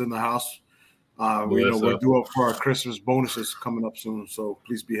boss is in the house. We're due up for our Christmas bonuses coming up soon, so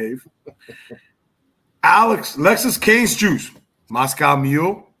please behave. Lexus Cane's Juice, Moscow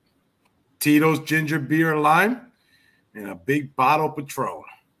Mule, Tito's Ginger Beer and Lime, and a big bottle of Patron.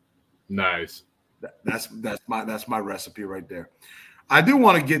 Nice. That's my recipe right there. I do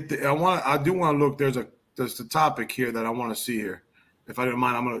want to look. There's a topic here that I want to see here. If I didn't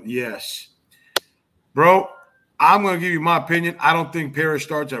mind, bro. I'm gonna give you my opinion. I don't think Parrish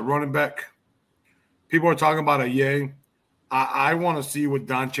starts at running back. People are talking about a yay. I want to see what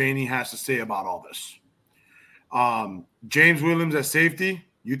Don Chaney has to say about all this. James Williams at safety.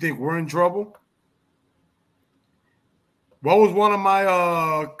 You think we're in trouble? What was one of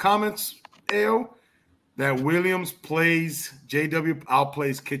my comments, AO? That Williams plays JW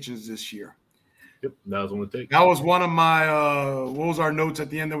outplays Kitchens this year. Yep, that was one of the takes. That was one of my what was our notes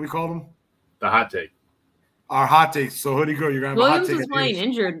at the end that we called them? The hot take. Our hot takes. So Hoodie girl, you're gonna have Williams a hot take. Was playing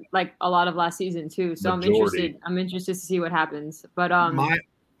injured like a lot of last season too. So Majority. I'm interested to see what happens. But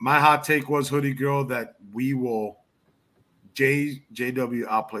my hot take was Hoodie girl that we will JW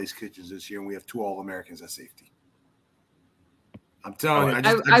outplays Kitchens this year, and we have 2 All-Americans at safety. I'm telling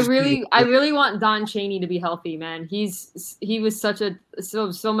you, I really want Don Chaney to be healthy, man. He was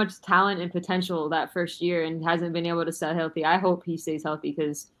so much talent and potential that first year and hasn't been able to stay healthy. I hope he stays healthy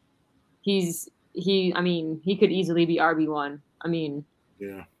because he could easily be RB1.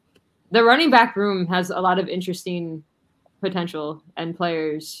 The running back room has a lot of interesting potential and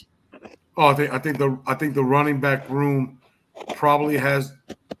players. Oh, I think the running back room probably has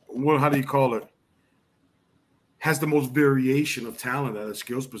how do you call it? Has the most variation of talent at the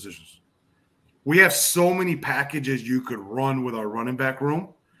skills positions. We have so many packages you could run with our running back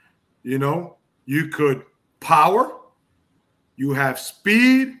room. You could power. You have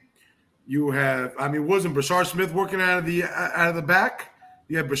speed. You have, wasn't Bashar Smith working out of the back?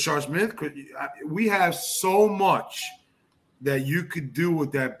 You have Bashar Smith. We have so much that you could do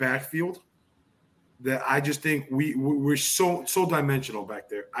with that backfield that I just think we're so dimensional back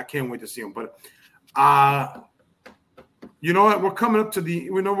there. I can't wait to see them. But you know what? We're coming up to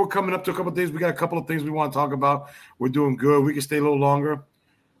a couple of things. We got a couple of things we want to talk about. We're doing good. We can stay a little longer.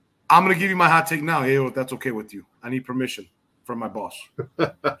 I'm going to give you my hot take now, Ayo, if that's okay with you. I need permission from my boss.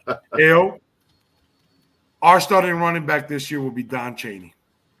 Ayo, our starting running back this year will be Don Chaney.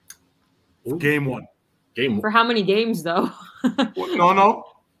 Game 1. For how many games, though? No.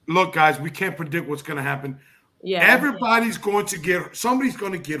 Look, guys, we can't predict what's going to happen. Yeah. Somebody's going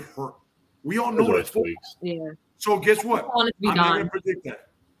to get hurt. We all know it's weeks. Yeah. So guess what? I'm not going to predict that.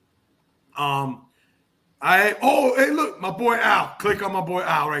 Hey, look, my boy Al. Click on my boy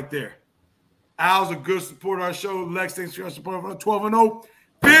Al right there. Al's a good supporter of our show. Lex, thanks for your support. 12-0,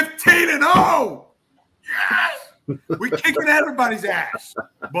 15-0. Yes, we kicking everybody's ass.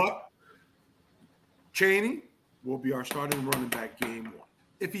 But Chaney will be our starting running back game 1.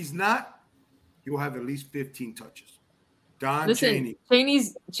 If he's not, he will have at least 15 touches. Chaney.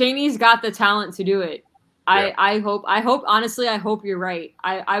 Chaney's got the talent to do it. Yeah. I hope honestly, I hope you're right.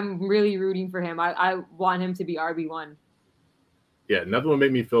 I'm really rooting for him. I want him to be RB1. Yeah, nothing would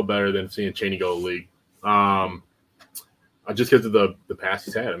make me feel better than seeing Chaney go to the league. Just because of the pass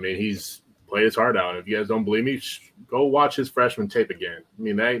he's had. He's played his heart out. If you guys don't believe me, go watch his freshman tape again.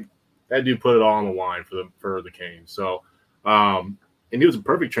 That dude put it all on the line for the Canes. So and it was a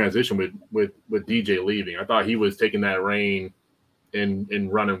perfect transition with DJ leaving. I thought he was taking that reign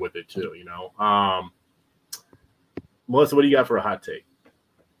and running with it too. You know, Melissa, what do you got for a hot take?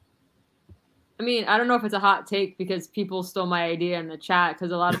 I mean, I don't know if it's a hot take because people stole my idea in the chat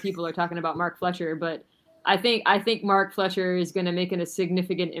because a lot of people are talking about Mark Fletcher, but I think Mark Fletcher is going to make a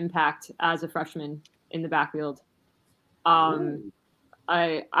significant impact as a freshman in the backfield. I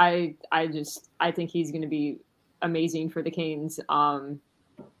think he's going to be amazing for the Canes. And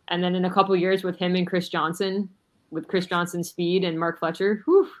then in a couple years with him and Chris Johnson, with Chris Johnson's speed and Mark Fletcher,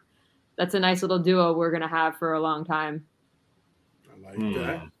 that's a nice little duo we're going to have for a long time. I like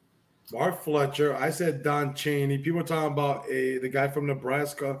that. Mark Fletcher. I said Don Chaney. People are talking about the guy from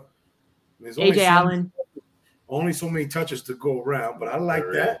Nebraska. AJ Allen. Only so many touches to go around, but I like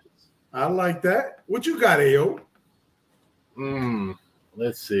that. I like that. What you got, AO?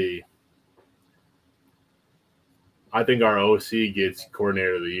 Let's see. I think our OC gets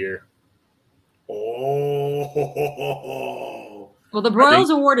coordinator of the year. Oh. Well, the Broyles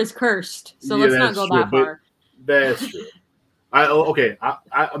Award is cursed, so let's not go that far. That's true.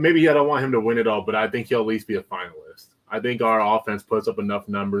 I maybe I don't want him to win it all, but I think he'll at least be a finalist. I think our offense puts up enough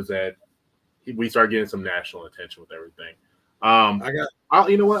numbers that we start getting some national attention with everything.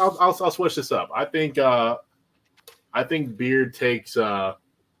 You know what? I'll switch this up. I think Beard takes a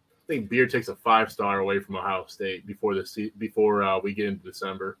 5-star away from Ohio State before we get into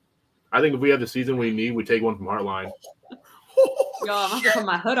December. I think if we have the season we need, we take one from Heartline. Yo, I'm going to put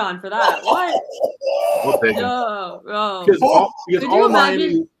my hood on for that. What? We'll take him.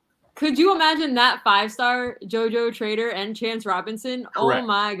 Could you imagine that 5-star JoJo Trader and Chance Robinson? Correct. Oh,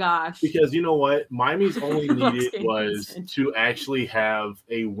 my gosh. Because you know what? Miami's only needed was to actually have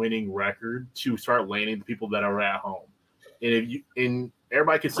a winning record to start landing the people that are at home. And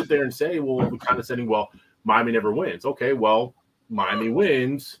everybody could sit there and say, well, we're kind of saying, well, Miami never wins. Okay, well, Miami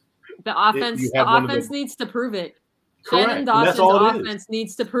wins. The offense needs to prove it. Correct. Shannon Dawson's offense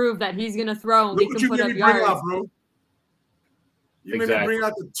needs to prove that he's going to throw and we can put up yards. You made me bring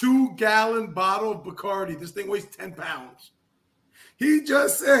out the 2-gallon bottle of Bacardi. This thing weighs 10 pounds. He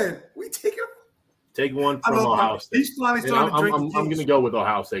just said, we take one from Ohio State. He's finally starting to drink. I'm going to go with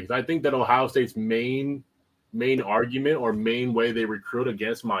Ohio State because I think that Ohio State's main argument or main way they recruit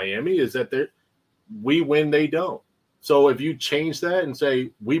against Miami is that we win, they don't. So if you change that and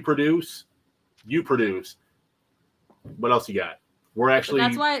say we produce, you produce, what else you got? We're actually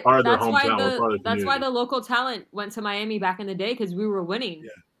part of their hometown. That's why the local talent went to Miami back in the day because we were winning.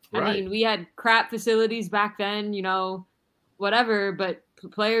 Yeah, right. I mean, we had crap facilities back then, whatever, but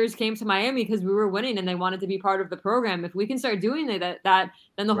players came to Miami because we were winning and they wanted to be part of the program. If we can start doing that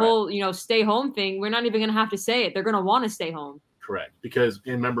then the whole, stay home thing, we're not even going to have to say it. They're going to want to stay home. Correct. Because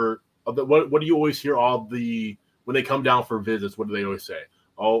remember, what do you always hear when they come down for visits, what do they always say?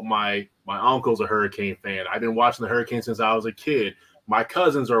 Oh, my uncle's a Hurricane fan. I've been watching the Hurricanes since I was a kid. My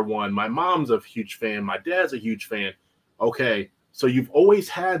cousins are one. My mom's a huge fan. My dad's a huge fan. Okay, so you've always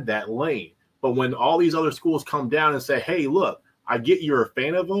had that lane. But when all these other schools come down and say, hey, look, I get you're a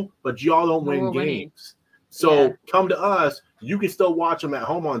fan of them, but y'all don't win games. So come to us. You can still watch them at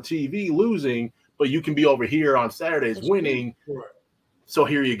home on TV losing, but you can be over here on Saturdays winning. So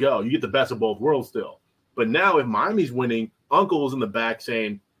here you go. You get the best of both worlds still. But now if Miami's winning, Uncle's in the back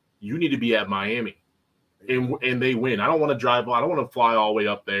saying, you need to be at Miami. And they win. I don't want to drive. I don't want to fly all the way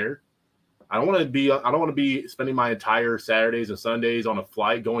up there. I don't want to be spending my entire Saturdays and Sundays on a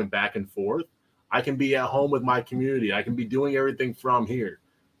flight going back and forth. I can be at home with my community. I can be doing everything from here.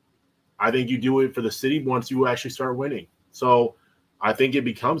 I think you do it for the city once you actually start winning. So I think it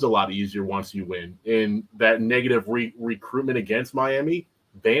becomes a lot easier once you win. And that negative recruitment against Miami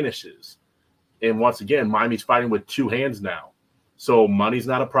vanishes. And once again, Miami's fighting with two hands now. So money's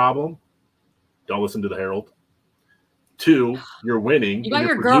not a problem. Don't listen to the Herald. 2, you're winning. You got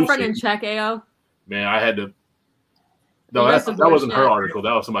your girlfriend in check, AO. Man, I had to. No, that wasn't her article.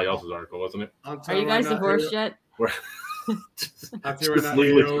 That was somebody else's article, wasn't it? Are you guys divorced yet? Just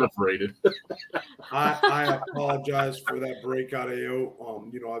legally separated. I apologize for that breakout, AO.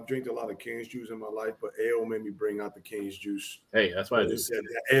 I've drank a lot of Cane's juice in my life, but AO made me bring out the Cane's juice. Hey, that's why I just said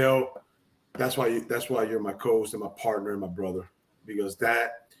that. AO, that's why you're my co-host and my partner and my brother, because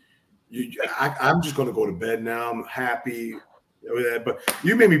I'm just going to go to bed now. I'm happy with that. But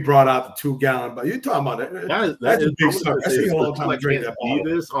you made me brought out the 2-gallon. But you're talking about that. That's a big stuff. That's a long time to drink that bottle.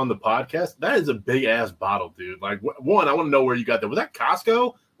 This on the podcast. That is a big ass bottle, dude. Like, one, I want to know where you got that. Was that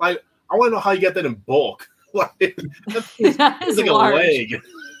Costco? Like, I want to know how you got that in bulk. Like, it's like large. A leg.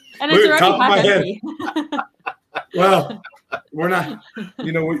 And it's already half empty. Well, We're not.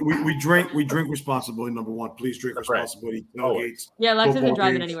 We drink responsibly. Number one, please drink responsibly. Tailgates. Yeah, Lex isn't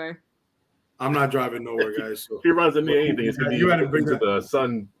driving games. anywhere. I'm not driving nowhere, guys. So. If he runs into anything, it's going to be into the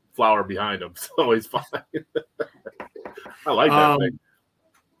sunflower behind him, so he's fine. I like that thing.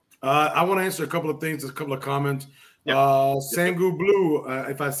 I want to answer a couple of things, a couple of comments. Yep. Sangu Blue,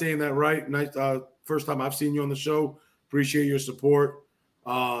 if I'm saying that right, nice. First time I've seen you on the show. Appreciate your support.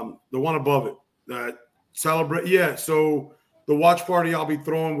 The one above it, celebrate. Yeah, so the watch party I'll be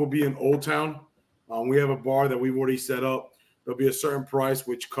throwing will be in Old Town. We have a bar that we've already set up. There'll be a certain price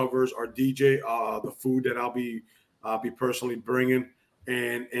which covers our DJ, the food that I'll be personally bringing,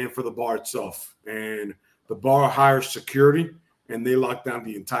 and for the bar itself. And the bar hires security, and they lock down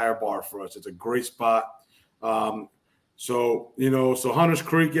the entire bar for us. It's a great spot. So Hunters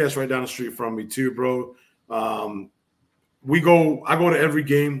Creek, yes, right down the street from me too, bro. I go to every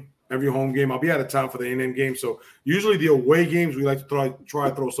game, every home game. I'll be out of town for the A&M game. So usually the away games, we like to try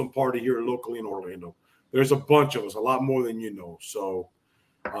to throw some party here locally in Orlando. There's a bunch of us, a lot more than you know. So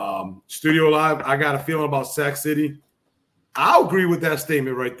Studio Live, I got a feeling about Sac City. I'll agree with that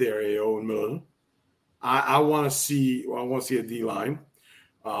statement right there, AO and Miller. I want to see a D-line.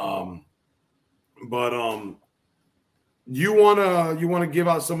 You wanna give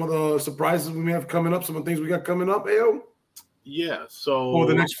out some of the surprises we may have coming up, some of the things we got coming up, AO? Yeah, so over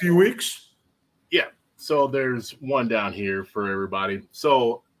the next few weeks. Yeah. So there's one down here for everybody.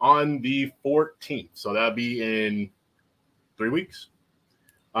 So on the 14th, so that'll be in 3 weeks.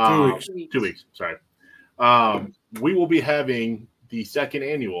 2 weeks. 2 weeks, sorry. We will be having the second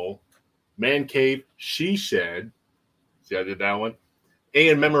annual Man Cave She Shed. See, I did that one.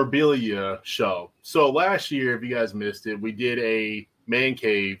 And memorabilia show. So last year, if you guys missed it, we did a Man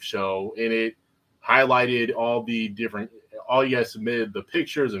Cave show, and it highlighted all you guys submitted the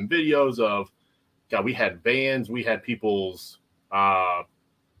pictures and videos of, God, we had vans, we had people's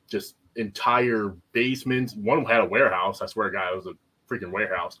just entire basements. One had a warehouse. I swear to God, it was a freaking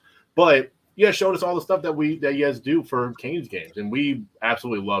warehouse. But you guys showed us all the stuff that you guys do for Canes games, and we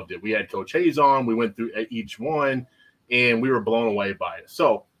absolutely loved it. We had Coach Hayes on. We went through each one, and we were blown away by it.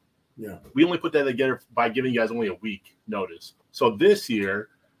 So yeah, we only put that together by giving you guys only a week notice. So this year,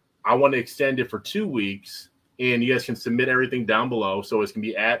 I want to extend it for 2 weeks, and you guys can submit everything down below. So it's going to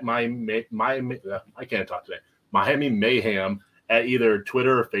be at I can't talk today. Miami Mayhem at either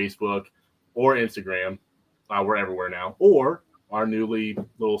Twitter or Facebook or Instagram. We're everywhere now. Or our newly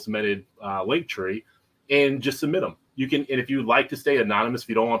little cemented link tree, and just submit them. You can, and if you'd like to stay anonymous, if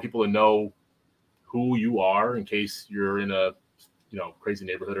you don't want people to know who you are in case you're in a crazy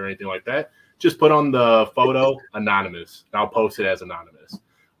neighborhood or anything like that, just put on the photo anonymous, and I'll post it as anonymous.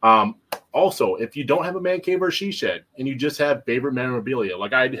 Also, if you don't have a man cave or she shed and you just have favorite memorabilia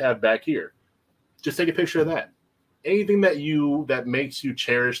like I have back here, just take a picture of that. Anything that makes you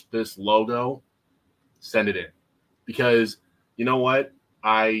cherish this logo, send it in, because you know what?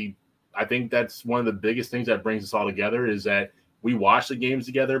 I think that's one of the biggest things that brings us all together is that we watch the games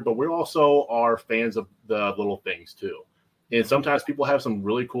together, but we also are fans of the little things too. And sometimes people have some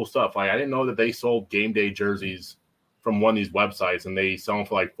really cool stuff. Like I didn't know that they sold game day jerseys from one of these websites, and they sell them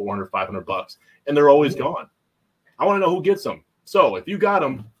for like $400, $500, and they're always gone. I want to know who gets them. So if you got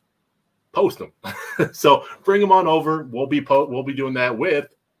them, post them. So bring them on over. We'll be doing that with.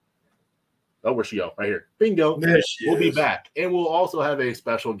 Oh, where'd she go? Right here. Bingo. There she We'll is. be back. And we'll also have a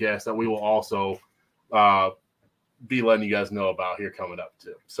special guest that we will also be letting you guys know about here coming up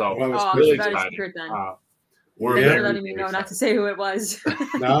too. So really excited. We're letting me know not to say who it was.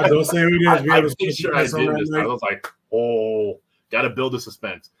 No, don't say who it is. I'm pretty sure I did this. I was like, got to build the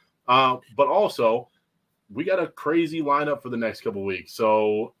suspense. But also, we got a crazy lineup for the next couple of weeks.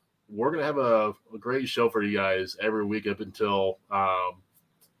 So we're going to have a great show for you guys every week up until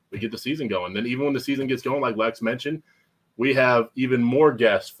we get the season going. Then even when the season gets going, like Lex mentioned, we have even more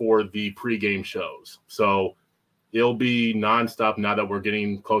guests for the pregame shows. So it'll be nonstop now that we're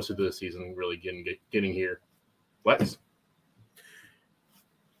getting closer to the season, really getting here. Lex?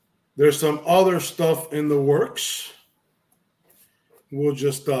 There's some other stuff in the works. We'll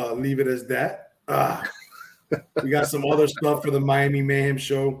just leave it as that. We got some other stuff for the Miami Mayhem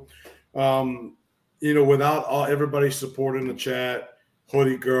show. Without everybody supporting the chat,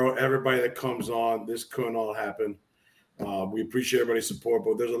 Hoodie Girl, everybody that comes on, this couldn't all happen. We appreciate everybody's support,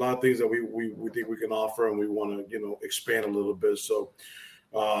 but there's a lot of things that we think we can offer, and we want to expand a little bit. So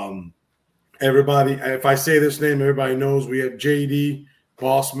everybody, if I say this name, everybody knows we have JD,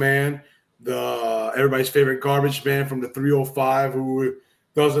 Boss Man, everybody's favorite garbage man from the 305, who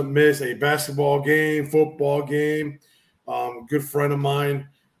doesn't miss a basketball game, football game. Good friend of mine.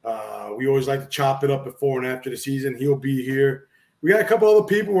 We always like to chop it up before and after the season. He'll be here. We got a couple other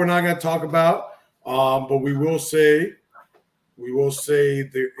people we're not going to talk about, but we will say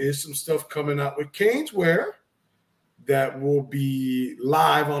there is some stuff coming out with Canes Wear that will be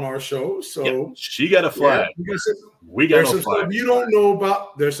live on our show. So she got a flag. We got some flag. Stuff you don't know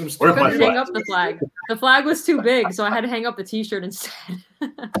about. There's some stuff. I couldn't hang up the flag. The flag was too big, so I had to hang up the T-shirt instead.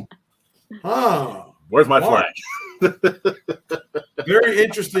 Where's my flag? Very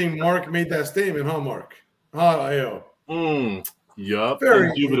interesting. Mark made that statement, huh, Mark? Yup.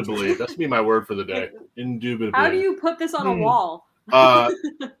 Indubitably. That's be my word for the day. Indubitably. How do you put this on a wall?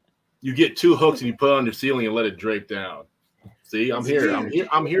 You get 2 hooks and you put it on your ceiling and let it drape down. See, I'm here.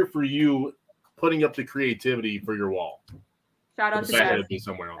 I'm here for you, putting up the creativity for your wall. Shout out to Jeff at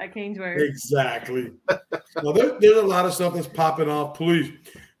Kingswear. Exactly. Well, there's a lot of stuff that's popping off. Please.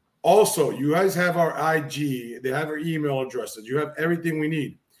 Also, you guys have our IG. They have our email addresses. You have everything we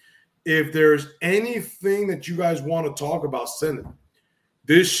need. If there's anything that you guys want to talk about, send it.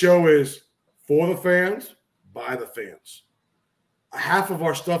 This show is for the fans, by the fans. Half of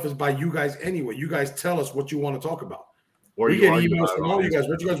our stuff is by you guys anyway. You guys tell us what you want to talk about. Or we get emails from all you guys.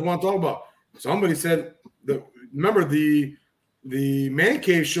 What you guys want to talk about? Somebody said, remember the Man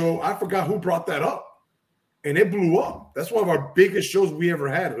Cave show, I forgot who brought that up. And it blew up. That's one of our biggest shows we ever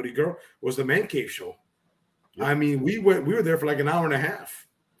had, Hoodie Girl, was the Man Cave show. Yep. I mean, we were there for like an hour and a half.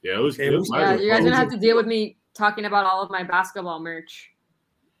 Yeah, it was good. Yeah, you guys are going to have to deal with me talking about all of my basketball merch.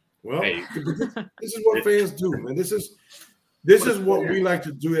 Well, this is what fans do, man. This is what we like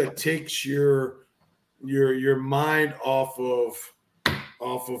to do that takes your mind off of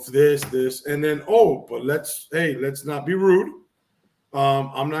this, and then but let's not be rude.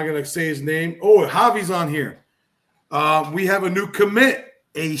 I'm not gonna say his name. Javi's on here. We have a new commit,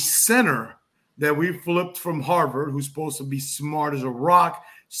 a center that we flipped from Harvard, who's supposed to be smart as a rock,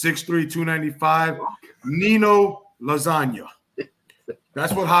 6'3", 295, Nino Lasagna.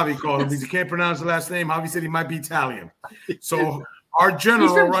 That's what Javi called him because he can't pronounce the last name. Javi said he might be Italian. So our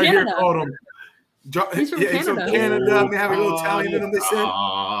general right here called him. He's from Canada. He's from Canada. They have a little Italian in him. They said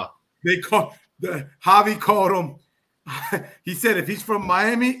Javi called him. He said if he's from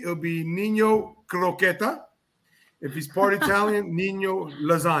Miami, it'll be Nino Croqueta. If he's part Italian, Nino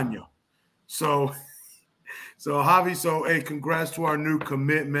Lasagna. So Javi, hey, congrats to our new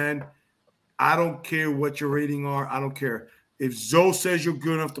commit, man. I don't care what your rating are. I don't care. If Zoe says you're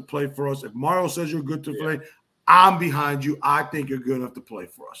good enough to play for us, if Mario says you're good to play, I'm behind you. I think you're good enough to play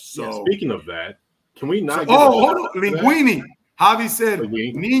for us. So speaking of that, can we not? Hold on, Linguini. Javi said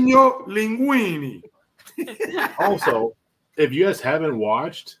Nino Linguini. Also, if you guys haven't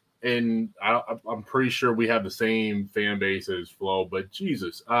watched, and I'm pretty sure we have the same fan base as Flo, but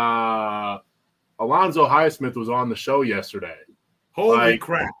Jesus, Alonzo Highsmith was on the show yesterday. Holy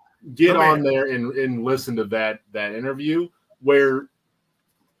crap! Get on there and listen to that interview where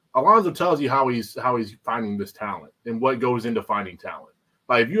Alonzo tells you how he's finding this talent and what goes into finding talent.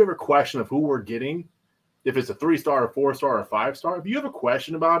 Like, if you ever question of who we're getting, if it's a 3-star, a 4-star, or a 5-star, if you have a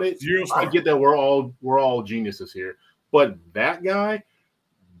question about it, I get that we're all geniuses here. But that guy,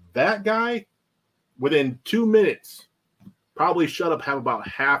 within 2 minutes, probably shut up about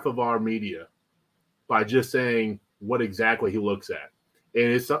half of our media by just saying what exactly he looks at.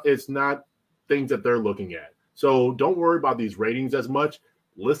 And it's not things that they're looking at. So don't worry about these ratings as much.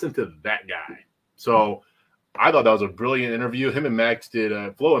 Listen to that guy. So I thought that was a brilliant interview. Him and Max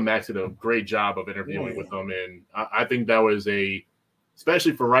Flo and Max did a great job of interviewing with them. And I think that was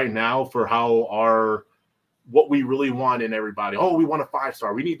especially for right now, for what we really want in everybody. Oh, we want a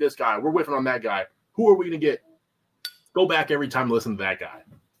 5-star. We need this guy. We're whiffing on that guy. Who are we going to get? Go back every time and listen to that guy.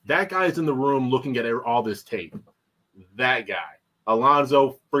 That guy's in the room looking at all this tape. That guy.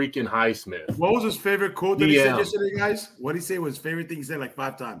 Alonzo freaking Highsmith. What was his favorite quote that he said yesterday, guys? What did he say was his favorite thing he said like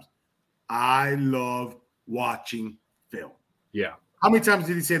 5 times? I love watching film. Yeah. How many times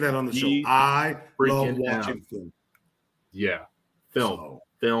did he say that on the show? I love watching film. Yeah. Film,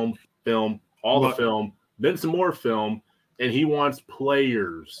 all the film, then some more film, and he wants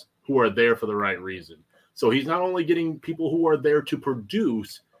players who are there for the right reason. So he's not only getting people who are there to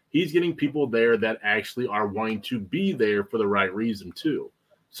produce, he's getting people there that actually are wanting to be there for the right reason too.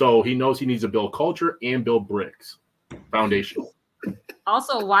 So he knows he needs to build culture and build bricks. Foundational.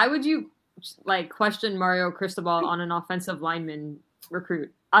 Also, why would you question Mario Cristobal on an offensive lineman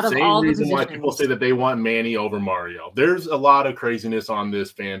recruit out of all the positions? Same reason why people say that they want Manny over Mario. There's a lot of craziness on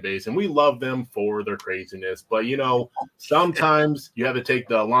this fan base, and we love them for their craziness. But, sometimes you have to take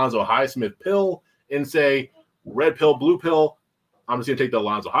the Alonzo Highsmith pill and say, red pill, blue pill, I'm just gonna take the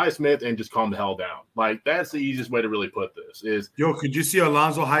Alonzo Highsmith and just calm the hell down. Like that's the easiest way to really put this. Is could you see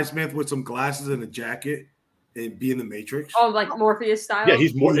Alonzo Highsmith with some glasses and a jacket and be in the Matrix? Oh, like Morpheus style. Yeah,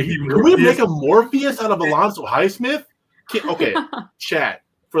 he's more. Can we make a Morpheus out of Alonzo Highsmith? Okay, chat.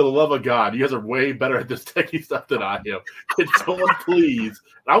 For the love of God, you guys are way better at this techie stuff than I am. Can someone please?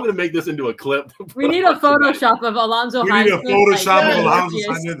 I'm going to make this into a clip. We need a Photoshop of Alonzo Highsmith. We need a Photoshop of Alonzo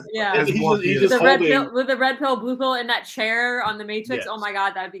Highsmith. Yeah, he's just holding with the red pill, blue pill, in that chair on the Matrix. Yes. Oh my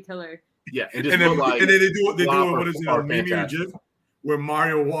God, that'd be killer. Yeah, and then they do what is it? A meme or GIF where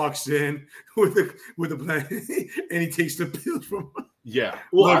Mario walks in with the plan and he takes the pills from. Yeah,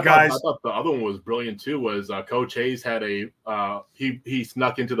 well, Look, I thought the other one was brilliant too. Was Coach Hayes had he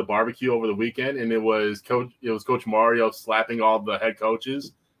snuck into the barbecue over the weekend, and it was Coach Mario slapping all the head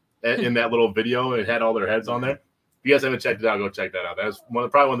coaches in that little video. It had all their heads on there. If you guys haven't checked it out, go check that out. That's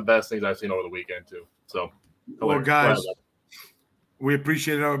probably one of the best things I've seen over the weekend too. So, well, guys, we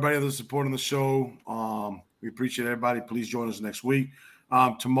appreciate everybody the support on the show. We appreciate everybody. Please join us next week.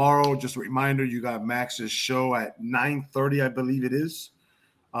 Tomorrow, just a reminder, you got Max's show at 9:30, I believe it is.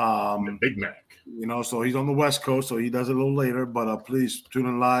 Big Mac. So he's on the West Coast, so he does it a little later. But please tune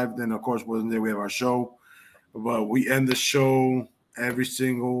in live. Then, of course, Wednesday we have our show. But we end the show every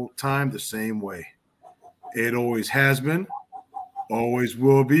single time the same way. It always has been, always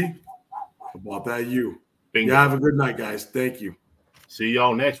will be. About that, you. Bingo. Yeah, have a good night, guys. Thank you. See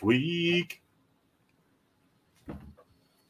y'all next week.